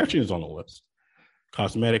 Kim Kardashian is on the list.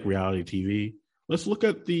 Cosmetic, reality TV. Let's look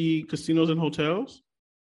at the casinos and hotels.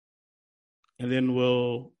 And then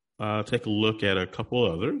we'll take a look at a couple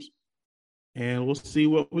others. And we'll see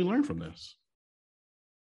what we learn from this.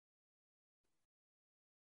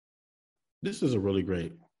 This is a really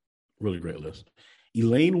great list.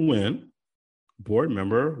 Elaine Wynn, board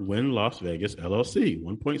member, Wynn Las Vegas LLC,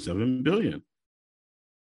 $1.7 billion.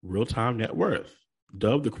 Real-time net worth.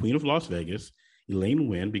 Dubbed the Queen of Las Vegas, Elaine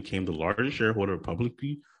Wynn became the largest shareholder of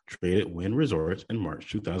publicly traded Wynn Resorts in March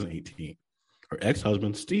 2018. Her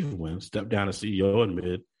ex-husband, Steve Wynn, stepped down as CEO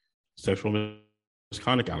amid sexual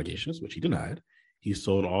misconduct allegations, which he denied. He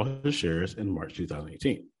sold all his shares in March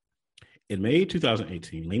 2018. In May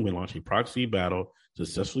 2018, Elaine Wynn launched a proxy battle to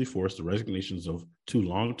successfully force the resignations of two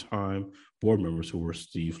longtime board members who were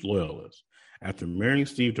Steve's loyalists. After marrying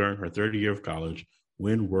Steve during her third year of college,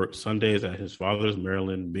 Wynn worked Sundays at his father's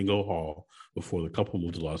Maryland bingo hall before the couple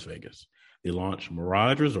moved to Las Vegas. They launched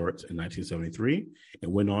Mirage Resorts in 1973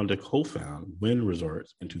 and went on to co-found Wynn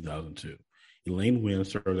Resorts in 2002. Elaine Wynn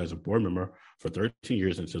served as a board member for 13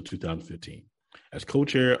 years until 2015. As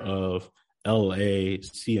co-chair of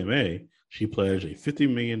LACMA, she pledged a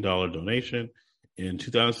 $50 million donation in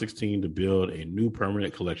 2016 to build a new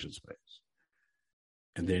permanent collection space.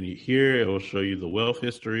 And then here it will show you the wealth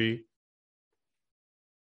history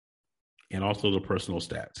and also the personal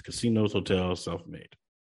stats. Casinos, hotels, self-made.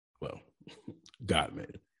 Well,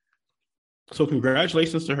 God-made. So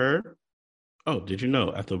congratulations to her. Oh, did you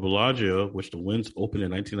know at the Bellagio, which the Winds opened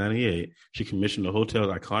in 1998, she commissioned the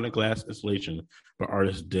hotel's iconic glass installation by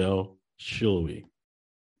artist Del Shilby.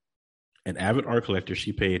 An avid art collector,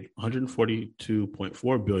 she paid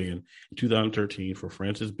 $142.4 billion in 2013 for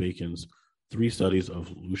Francis Bacon's 3 studies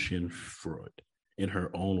of Lucian Freud. In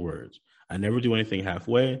her own words, "I never do anything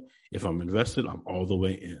halfway. If I'm invested, I'm all the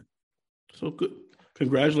way in." So good.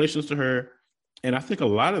 Congratulations to her. And I think a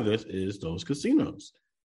lot of this is those casinos.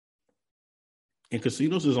 And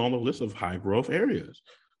casinos is on the list of high growth areas.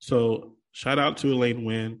 So shout out to Elaine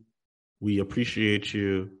Wynn. We appreciate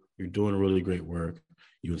you. You're doing really great work.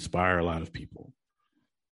 You inspire a lot of people.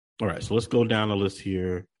 All right, so let's go down the list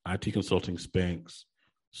here. IT consulting, Spanx,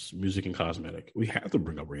 music and cosmetic. We have to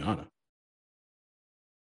bring up Rihanna.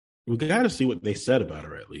 We got to see what they said about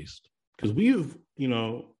her at least. Because we've,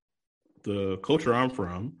 the culture I'm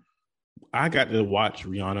from, I got to watch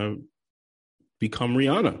Rihanna become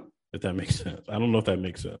Rihanna, if that makes sense. I don't know if that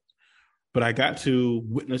makes sense. But I got to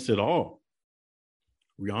witness it all.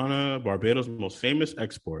 Rihanna, Barbados' most famous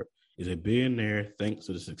export, is a billionaire thanks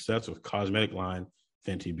to the success of cosmetic line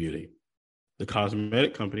Fenty Beauty. The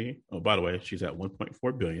cosmetic company, oh, by the way, she's at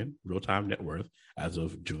 $1.4 billion real-time net worth as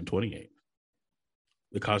of June 28th.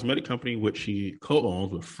 The cosmetic company, which she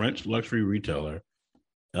co-owns with French luxury retailer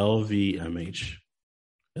LVMH,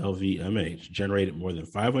 generated more than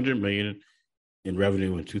 $500 million in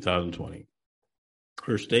revenue in 2020.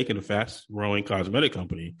 Her stake in the fast-growing cosmetic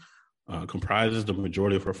company comprises the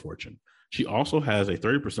majority of her fortune. She also has a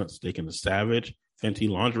 30% stake in the Savage Fenty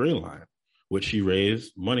lingerie line, which she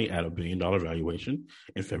raised money at $1 billion valuation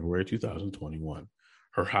in February 2021.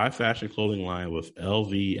 Her high-fashion clothing line with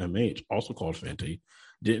LVMH, also called Fenty,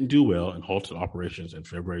 didn't do well and halted operations in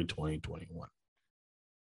February 2021.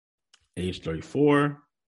 Age 34,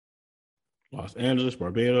 Los Angeles,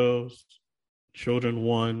 Barbados, children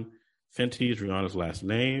 1. Fenty is Rihanna's last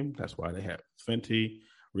name. That's why they have Fenty.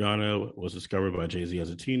 Rihanna was discovered by Jay-Z as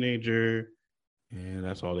a teenager, and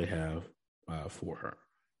that's all they have for her.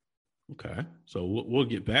 Okay, so we'll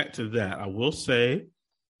get back to that. I will say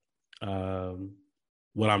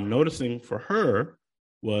what I'm noticing for her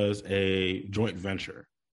was a joint venture.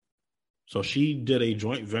 So she did a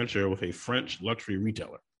joint venture with a French luxury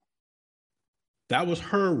retailer. That was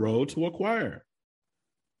her road to acquire.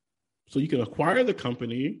 So you can acquire the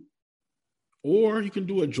company, or you can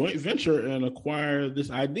do a joint venture and acquire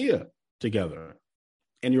this idea together.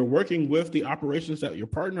 and you're working with the operations that your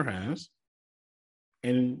partner has,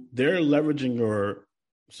 and they're leveraging your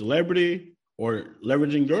celebrity or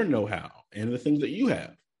leveraging your know-how and the things that you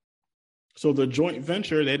have. So the joint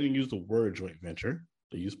venture, they didn't use the word joint venture.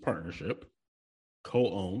 They used partnership,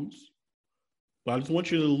 co-owns. But I just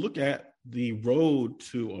want you to look at the road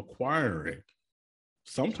to acquiring.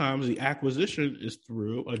 Sometimes the acquisition is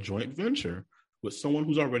through a joint venture with someone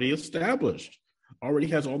who's already established, already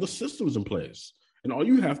has all the systems in place. And all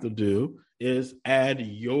you have to do is add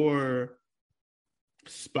your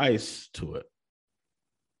spice to it.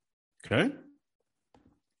 Okay?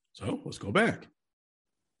 So let's go back.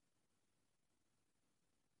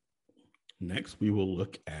 Next, we will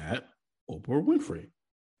look at Oprah Winfrey.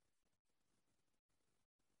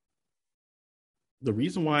 The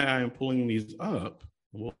reason why I am pulling these up,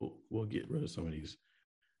 we'll get rid of some of these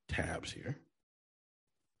tabs here.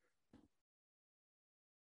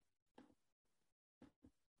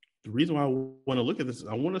 The reason why I want to look at this is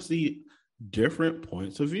I want to see different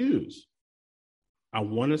points of views. I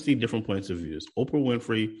want to see different points of views. Oprah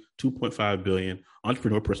Winfrey, 2.5 billion,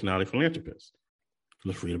 entrepreneur, personality, philanthropist.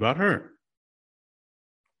 Let's read about her.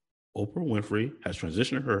 Oprah Winfrey has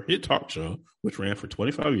transitioned her hit talk show, which ran for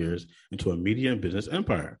 25 years, into a media and business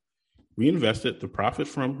empire. Reinvested the profits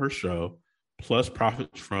from her show, plus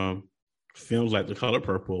profits from films like The Color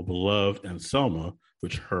Purple, Beloved, and Selma,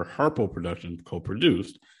 which her Harpo production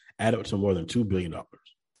co-produced, added up to more than $2 billion.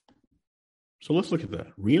 So let's look at that.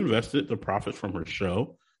 Reinvested the profits from her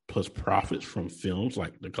show, plus profits from films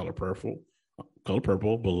like The Color Purple,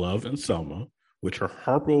 Beloved, and Selma, which her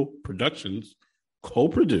Harpo Productions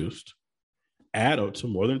co-produced, add up to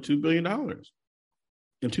more than $2 billion.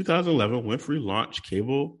 In 2011, Winfrey launched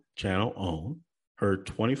cable channel OWN. Her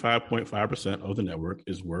 25.5% of the network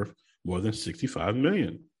is worth more than $65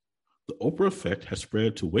 million. The Oprah effect has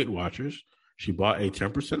spread to Weight Watchers. She bought a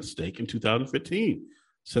 10% stake in 2015,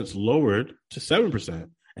 since lowered to 7%,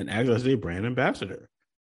 and acts as a brand ambassador.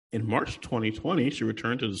 In March 2020, she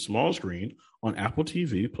returned to the small screen on Apple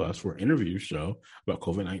TV Plus for an interview show about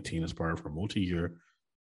COVID-19 as part of her multi-year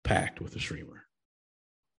pact with the streamer.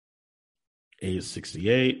 Age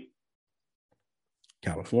 68,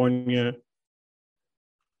 California.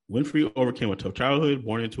 Winfrey overcame a tough childhood,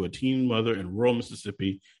 born into a teen mother in rural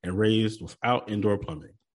Mississippi and raised without indoor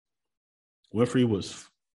plumbing. Winfrey was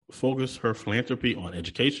focused her philanthropy on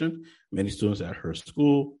education. Many students at her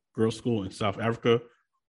school, girls' school in South Africa,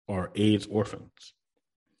 are AIDS orphans.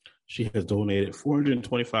 She has donated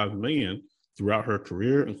 $425 million throughout her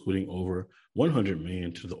career, including over $100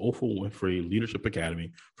 million to the Oprah Winfrey Leadership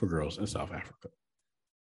Academy for Girls in South Africa.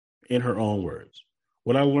 In her own words,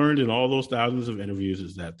 what I learned in all those thousands of interviews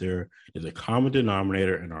is that there is a common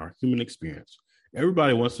denominator in our human experience.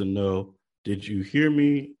 Everybody wants to know, did you hear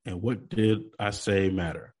me? And what did I say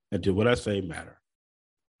matter? And did what I say matter?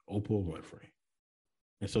 Oprah Winfrey.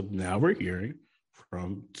 And so now we're hearing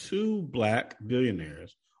from two Black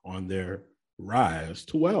billionaires on their rise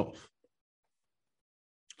to wealth.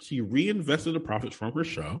 She reinvested the profits from her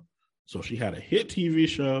show. So she had a hit TV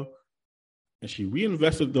show, and she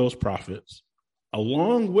reinvested those profits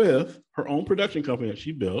along with her own production company that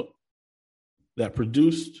she built that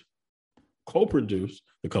co-produced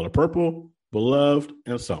The Color Purple, Beloved,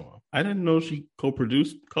 and Selma. I didn't know she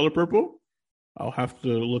co-produced Color Purple. I'll have to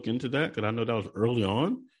look into that because I know that was early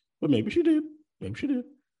on, but maybe she did. Maybe she did.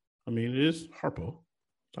 I mean, it is Harpo,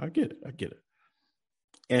 so I get it.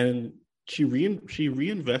 And she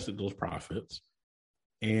reinvested those profits,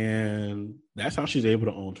 and that's how she's able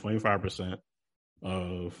to own 25%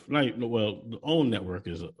 of, the OWN network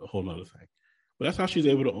is a whole nother thing, but that's how she's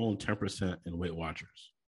able to own 10% in Weight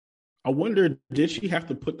Watchers. I wonder, did she have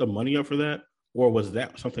to put the money up for that, or was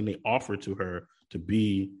that something they offered to her to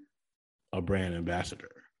be a brand ambassador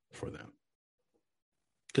for them?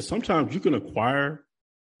 Because sometimes you can acquire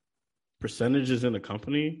percentages in a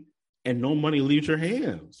company and no money leaves your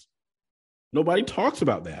hands. Nobody talks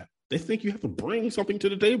about that. They think you have to bring something to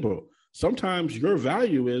the table. Sometimes your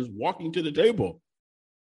value is walking to the table.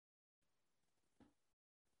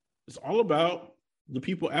 It's all about the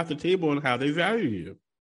people at the table and how they value you.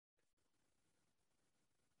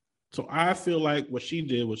 So I feel like what she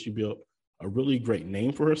did was she built a really great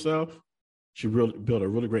name for herself. She built a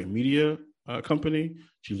really great media company.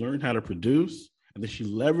 She learned how to produce, and then she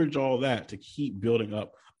leveraged all that to keep building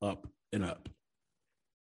up, and up.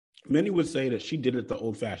 Many would say that she did it the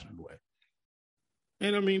old-fashioned way.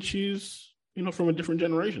 And I mean, she's, from a different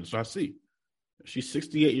generation, so I see. She's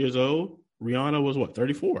 68 years old. Rihanna was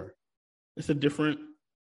 34? It's a different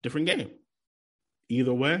game.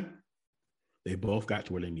 Either way, they both got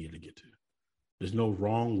to where they needed to get to. There's no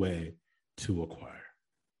wrong way to acquire.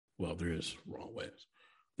 Well, there is wrong ways.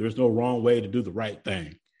 There's no wrong way to do the right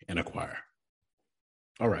thing and acquire.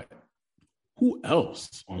 All right. Who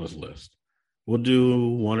else on this list? We'll do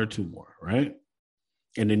one or two more, right?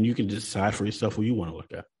 And then you can decide for yourself who you want to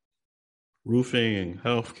look at. Roofing,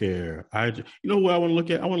 healthcare. You know what I want to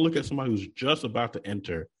look at? I want to look at somebody who's just about to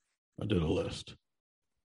enter under the list.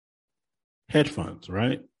 Hedge funds,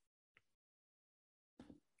 right?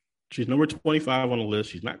 She's number 25 on the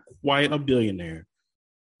list. She's not quite a billionaire.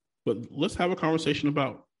 But let's have a conversation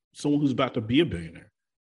about someone who's about to be a billionaire.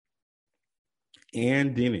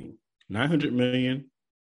 Ann Denning, $900 million.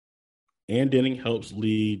 Ann Denning helps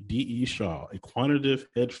lead D.E. Shaw, a quantitative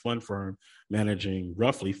hedge fund firm managing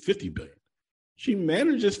roughly $50 billion. She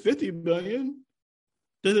manages $50 billion.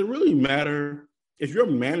 Does it really matter if you're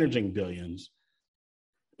managing billions?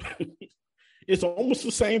 It's almost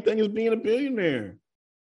the same thing as being a billionaire.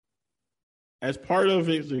 As part of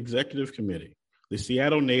its executive committee, the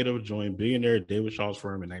Seattle native joined billionaire David Shaw's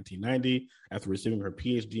firm in 1990 after receiving her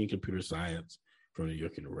PhD in computer science from New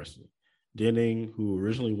York University. Denning, who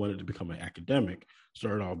originally wanted to become an academic,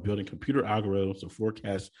 started off building computer algorithms to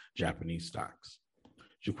forecast Japanese stocks.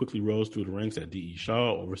 She quickly rose through the ranks at D.E.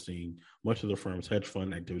 Shaw, overseeing much of the firm's hedge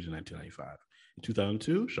fund activities in 1995. In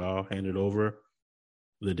 2002, Shaw handed over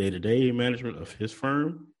the day-to-day management of his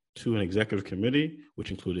firm to an executive committee,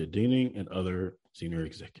 which included Denning and other senior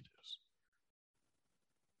executives.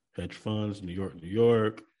 Hedge funds, New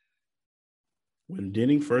York. When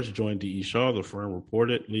Denning first joined D.E. Shaw, the firm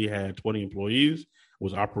reportedly had 20 employees,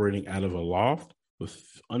 was operating out of a loft with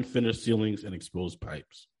unfinished ceilings and exposed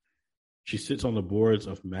pipes. She sits on the boards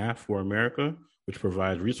of Math for America, which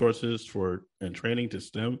provides resources for and training to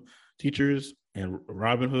STEM teachers, and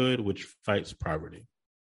Robinhood, which fights poverty.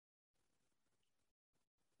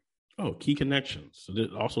 Oh, key connections. So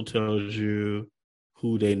it also tells you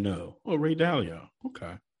who they know. Oh, Ray Dalio.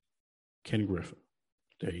 Okay. Ken Griffin.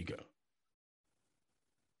 There you go.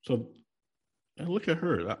 So, and look at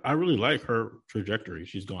her. I really like her trajectory.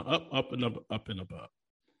 She's gone up, up, and up, up, and above.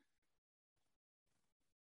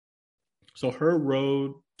 So her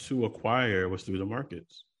road to acquire was through the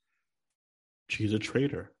markets. She's a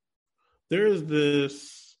trader. There is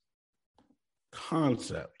this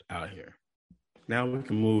concept out here. Now we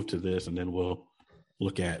can move to this, and then we'll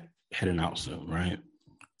look at heading out soon, right?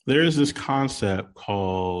 There is this concept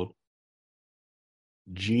called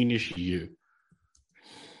Genius U.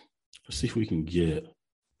 Let's see if we can get.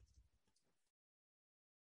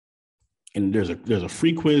 And there's a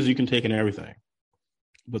free quiz you can take and everything.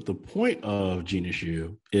 But the point of Genius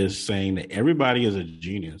U is saying that everybody is a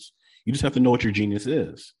genius. You just have to know what your genius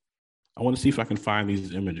is. I want to see if I can find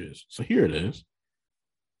these images. So here it is.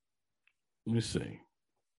 Let me see.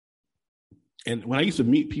 And when I used to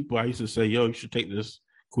meet people, I used to say, yo, you should take this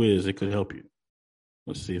quiz. It could help you.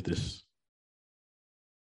 Let's see if this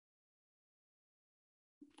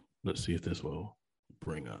will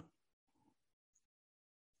bring up.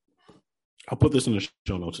 I'll put this in the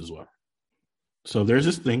show notes as well. So there's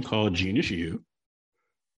this thing called Genius U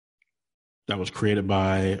that was created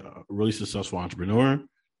by a really successful entrepreneur.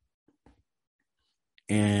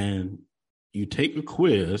 And you take a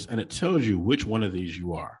quiz and it tells you which one of these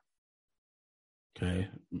you are. Okay.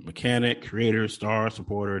 Mechanic, creator, star,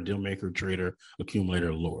 supporter, deal maker, trader,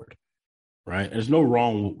 accumulator, lord. Right? There's no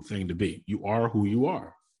wrong thing to be. You are who you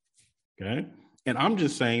are. Okay. And I'm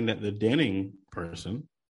just saying that the Denning person,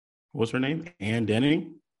 what's her name? Ann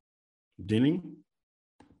Denning.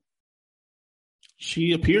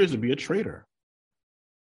 She appears to be a trader.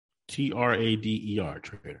 Trader,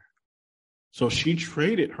 trader. So she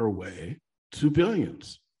traded her way to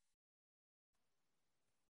billions.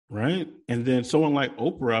 Right? And then someone like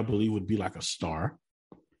Oprah, I believe, would be like a star.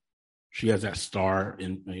 She has that star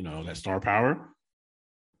that star power.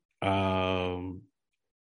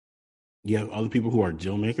 You have other people who are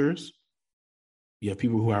deal makers. You have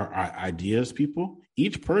people who are ideas people.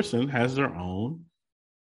 Each person has their own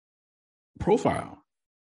profile.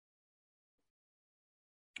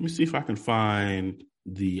 Let me see if I can find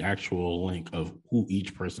the actual link of who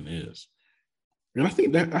each person is. And I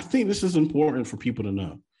think this is important for people to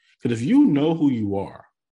know. Because if you know who you are,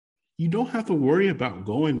 you don't have to worry about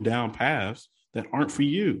going down paths that aren't for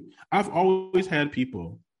you. I've always had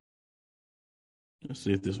people. Let's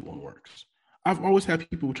see if this one works. I've always had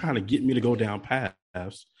people trying to get me to go down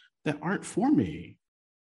paths that aren't for me.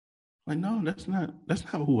 Like, no, that's not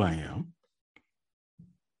who I am.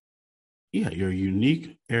 Yeah, you're a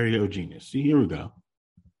unique area of genius. See, here we go.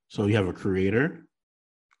 So you have a creator,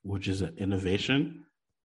 which is an innovation.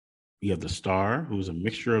 You have the star, who's a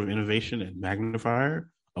mixture of innovation and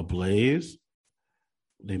magnifier. A blaze,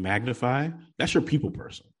 they magnify. That's your people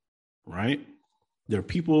person. right? There are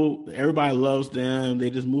people, everybody loves them. They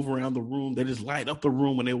just move around the room. They just light up the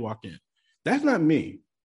room when they walk in. That's not me.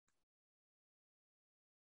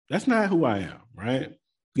 That's not who I am, right?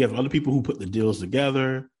 You have other people who put the deals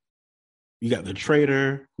together. You got the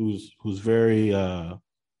trader who's very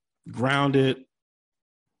grounded,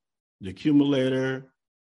 the accumulator.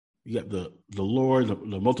 You got the Lord,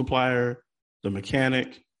 the multiplier, the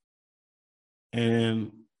mechanic,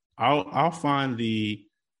 and I'll find the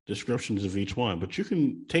descriptions of each one. But you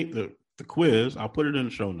can take the quiz. I'll put it in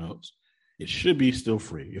the show notes. It should be still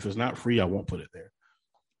free. If it's not free, I won't put it there.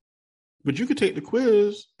 But you could take the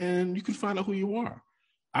quiz and you can find out who you are.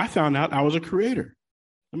 I found out I was a creator.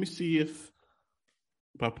 Let me see if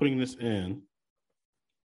by putting this in,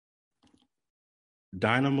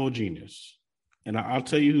 Dynamo Genius. And I'll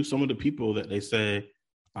tell you who some of the people that they say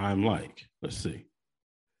I'm like. Let's see.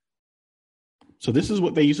 So this is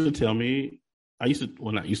what they used to tell me.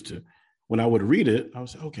 When I would read it, I would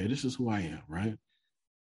say, okay, this is who I am, right?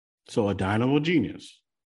 So a Dynamo Genius.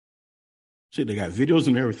 See, they got videos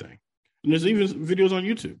and everything. And there's even videos on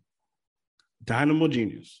YouTube. Dynamo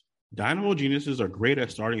Genius. Dynamo geniuses are great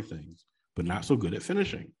at starting things, but not so good at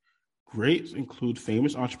finishing. Greats include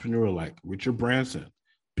famous entrepreneurs like Richard Branson,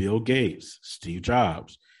 Bill Gates, Steve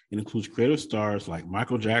Jobs. It includes creative stars like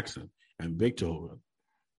Michael Jackson and Beethoven.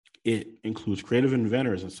 It includes creative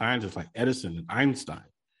inventors and scientists like Edison and Einstein.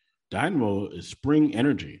 Dynamo is spring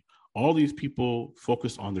energy. All these people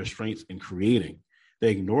focus on their strengths in creating.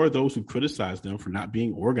 They ignore those who criticize them for not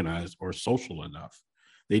being organized or social enough.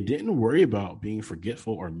 They didn't worry about being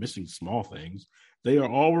forgetful or missing small things. They are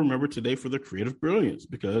all remembered today for their creative brilliance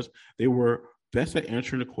because they were best at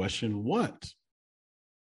answering the question, what?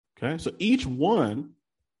 Okay, so each one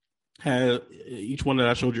that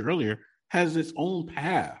I showed you earlier has its own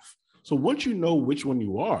path. So once you know which one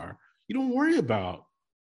you are, you don't worry about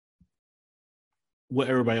what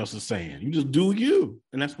everybody else is saying. You just do you.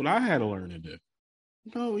 And that's what I had to learn to do.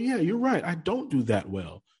 No, yeah, you're right. I don't do that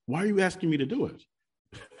well. Why are you asking me to do it?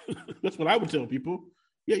 That's what I would tell people.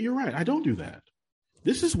 Yeah, you're right. I don't do that.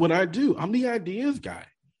 This is what I do. I'm the ideas guy.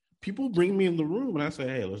 People bring me in the room and I say,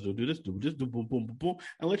 hey, let's do this, do boom, boom, boom, boom,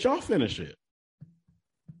 and let y'all finish it.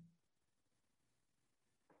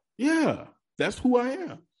 Yeah, that's who I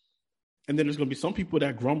am. And then there's going to be some people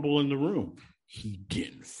that grumble in the room. He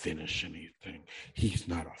didn't finish anything. He's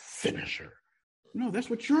not a finisher. No, that's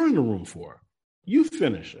what you're in the room for. You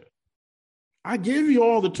finish it. I give you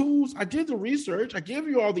all the tools. I did the research. I give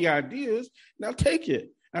you all the ideas. Now take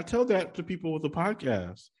it. I tell that to people with the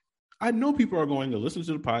podcast. I know people are going to listen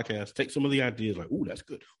to the podcast, take some of the ideas like, ooh, that's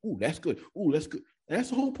good. Ooh, that's good. Ooh, that's good. That's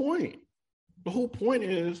the whole point. The whole point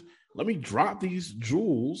is, let me drop these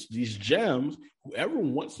jewels, these gems. Whoever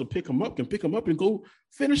wants to pick them up can pick them up and go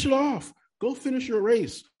finish it off. Go finish your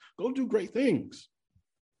race. Go do great things.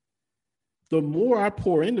 The more I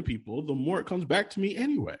pour into people, the more it comes back to me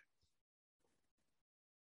anyway.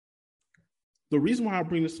 The reason why I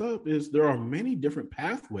bring this up is there are many different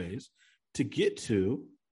pathways to get to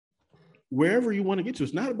wherever you want to get to.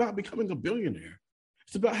 It's not about becoming a billionaire.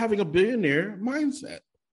 It's about having a billionaire mindset.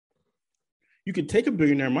 You can take a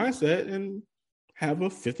billionaire mindset and have a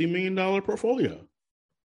 $50 million portfolio.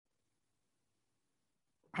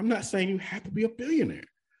 I'm not saying you have to be a billionaire.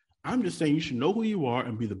 I'm just saying you should know who you are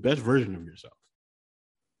and be the best version of yourself.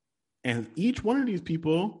 And each one of these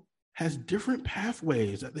people has different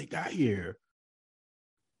pathways that they got here.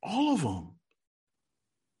 All of them.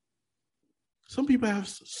 Some people have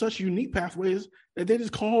such unique pathways that they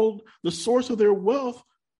just called the source of their wealth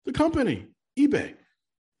the company, eBay.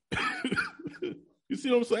 You see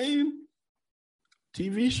what I'm saying?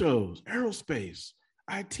 TV shows, aerospace,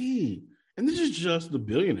 IT. And this is just the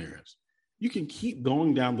billionaires. You can keep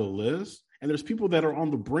going down the list, and there's people that are on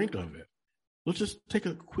the brink of it. Let's just take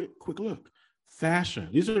a quick look. Fashion.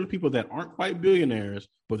 These are the people that aren't quite billionaires,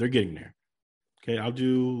 but they're getting there. Okay, I'll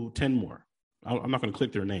do 10 more. I'm not going to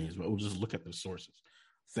click their names, but we'll just look at the sources.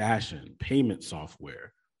 Fashion, payment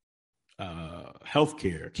software,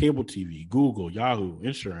 healthcare, cable TV, Google, Yahoo,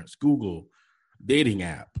 insurance, Google, dating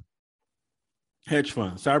app, hedge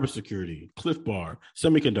funds, cybersecurity, Cliff Bar,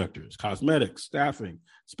 semiconductors, cosmetics, staffing,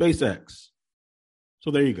 SpaceX. So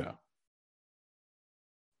there you go.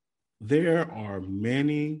 There are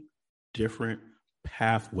many different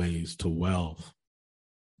pathways to wealth.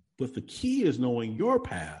 But the key is knowing your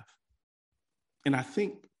path. And I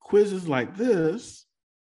think quizzes like this,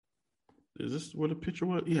 is this what the picture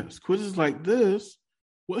was? Yes, quizzes like this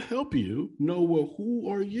will help you know, well, who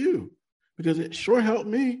are you? Because it sure helped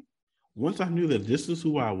me. Once I knew that this is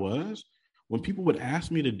who I was, when people would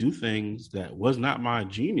ask me to do things that was not my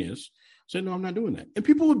genius, Say, no, I'm not doing that. And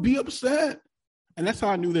people would be upset. And that's how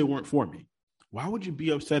I knew they weren't for me. Why would you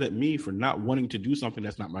be upset at me for not wanting to do something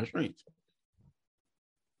that's not my strength?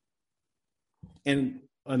 And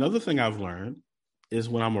another thing I've learned is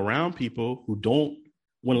when I'm around people who don't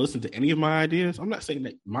want to listen to any of my ideas, I'm not saying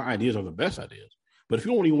that my ideas are the best ideas, but if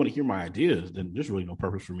you don't even want to hear my ideas, then there's really no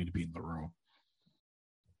purpose for me to be in the room.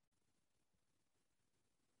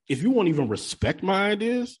 If you won't even respect my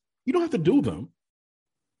ideas, you don't have to do them.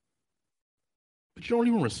 But you don't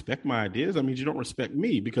even respect my ideas. That means you don't respect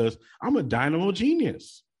me because I'm a dynamo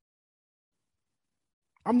genius.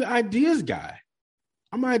 I'm the ideas guy.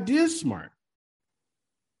 I'm ideas smart.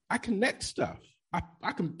 I connect stuff.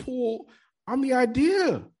 I can pull. I'm the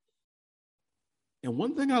idea. And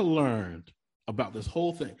one thing I learned about this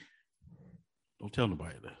whole thing, don't tell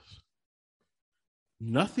nobody this.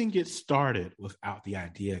 Nothing gets started without the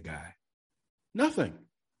idea guy. Nothing.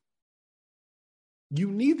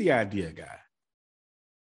 You need the idea guy.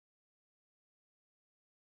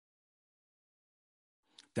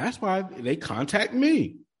 That's why they contact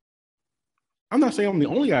me. I'm not saying I'm the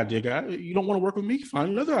only idea guy. You don't want to work with me? Find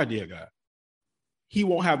another idea guy. He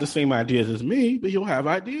won't have the same ideas as me, but he'll have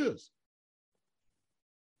ideas.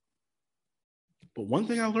 But one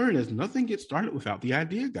thing I learned is nothing gets started without the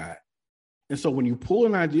idea guy. And so when you pull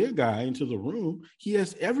an idea guy into the room, he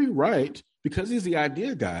has every right, because he's the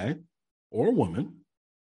idea guy or woman,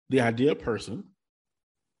 the idea person,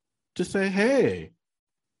 to say, hey,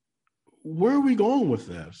 where are we going with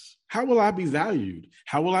this? How will I be valued?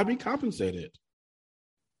 How will I be compensated?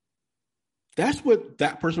 That's what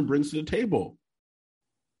that person brings to the table.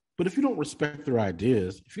 But if you don't respect their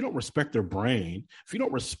ideas, if you don't respect their brain, if you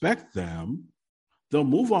don't respect them, they'll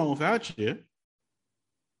move on without you,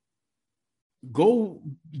 go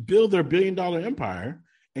build their billion-dollar empire,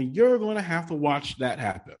 and you're going to have to watch that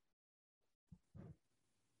happen.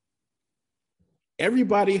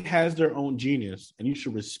 Everybody has their own genius, and you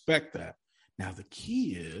should respect that. Now, the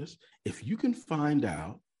key is, if you can find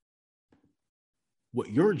out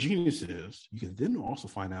what your genius is, you can then also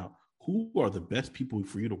find out who are the best people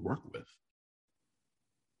for you to work with.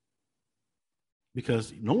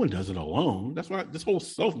 Because no one does it alone. That's why this whole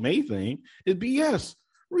self-made thing is BS.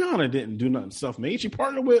 Rihanna didn't do nothing self-made. She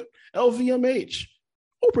partnered with LVMH.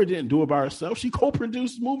 Oprah didn't do it by herself. She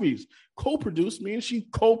co-produced movies. Co-produced means she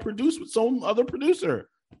co-produced with some other producer.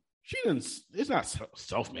 She didn't. It's not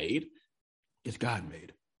self-made. It's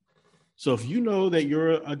God-made. So if you know that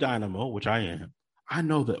you're a dynamo, which I am, I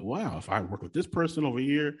know that, wow, if I work with this person over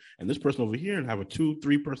here and this person over here and have a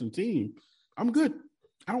 2-3 person team, I'm good.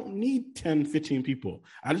 I don't need 10, 15 people.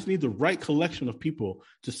 I just need the right collection of people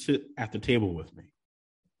to sit at the table with me.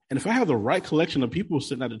 And if I have the right collection of people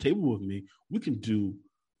sitting at the table with me, we can do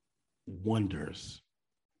wonders.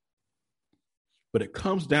 But it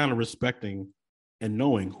comes down to respecting and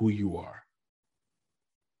knowing who you are.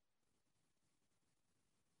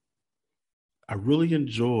 I really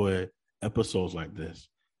enjoy episodes like this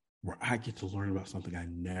where I get to learn about something I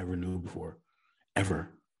never knew before, ever.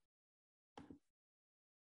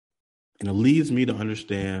 And it leads me to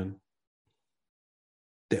understand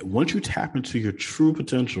that once you tap into your true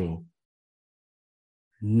potential,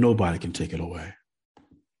 nobody can take it away.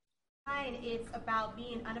 It's about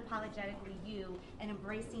being unapologetically you and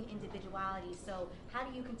embracing individuality. So how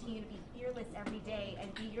do you continue to be fearless every day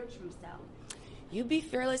and be your true self? You be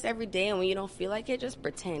fearless every day, and when you don't feel like it, just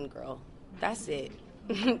pretend, girl. That's it.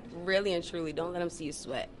 Really and truly, don't let them see you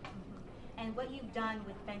sweat. And what you've done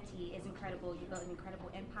with Fenty is incredible. You built an incredible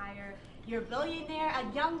empire. You're a billionaire,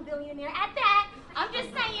 a young billionaire at that. I'm just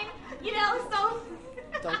saying, so.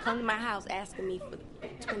 Don't come to my house asking me for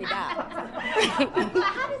 $20. But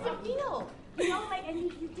how does it feel? And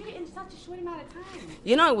you did it in such a short amount of time.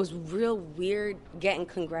 It was real weird getting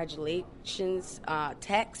congratulations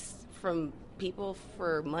texts from people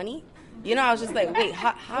for money. I was just like, wait,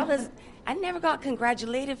 how does... I never got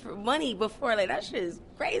congratulated for money before. Like, that shit is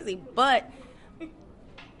crazy. But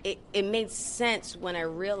it made sense when I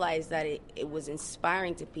realized that it was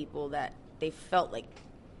inspiring to people, that they felt like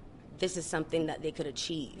this is something that they could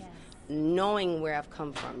achieve. Yes. Knowing where I've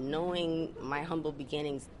come from, knowing my humble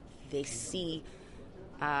beginnings, they see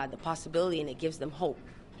the possibility, and it gives them hope.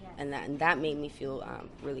 Yes. And that made me feel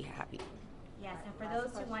really happy. Yes, and for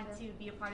those who want to be a part of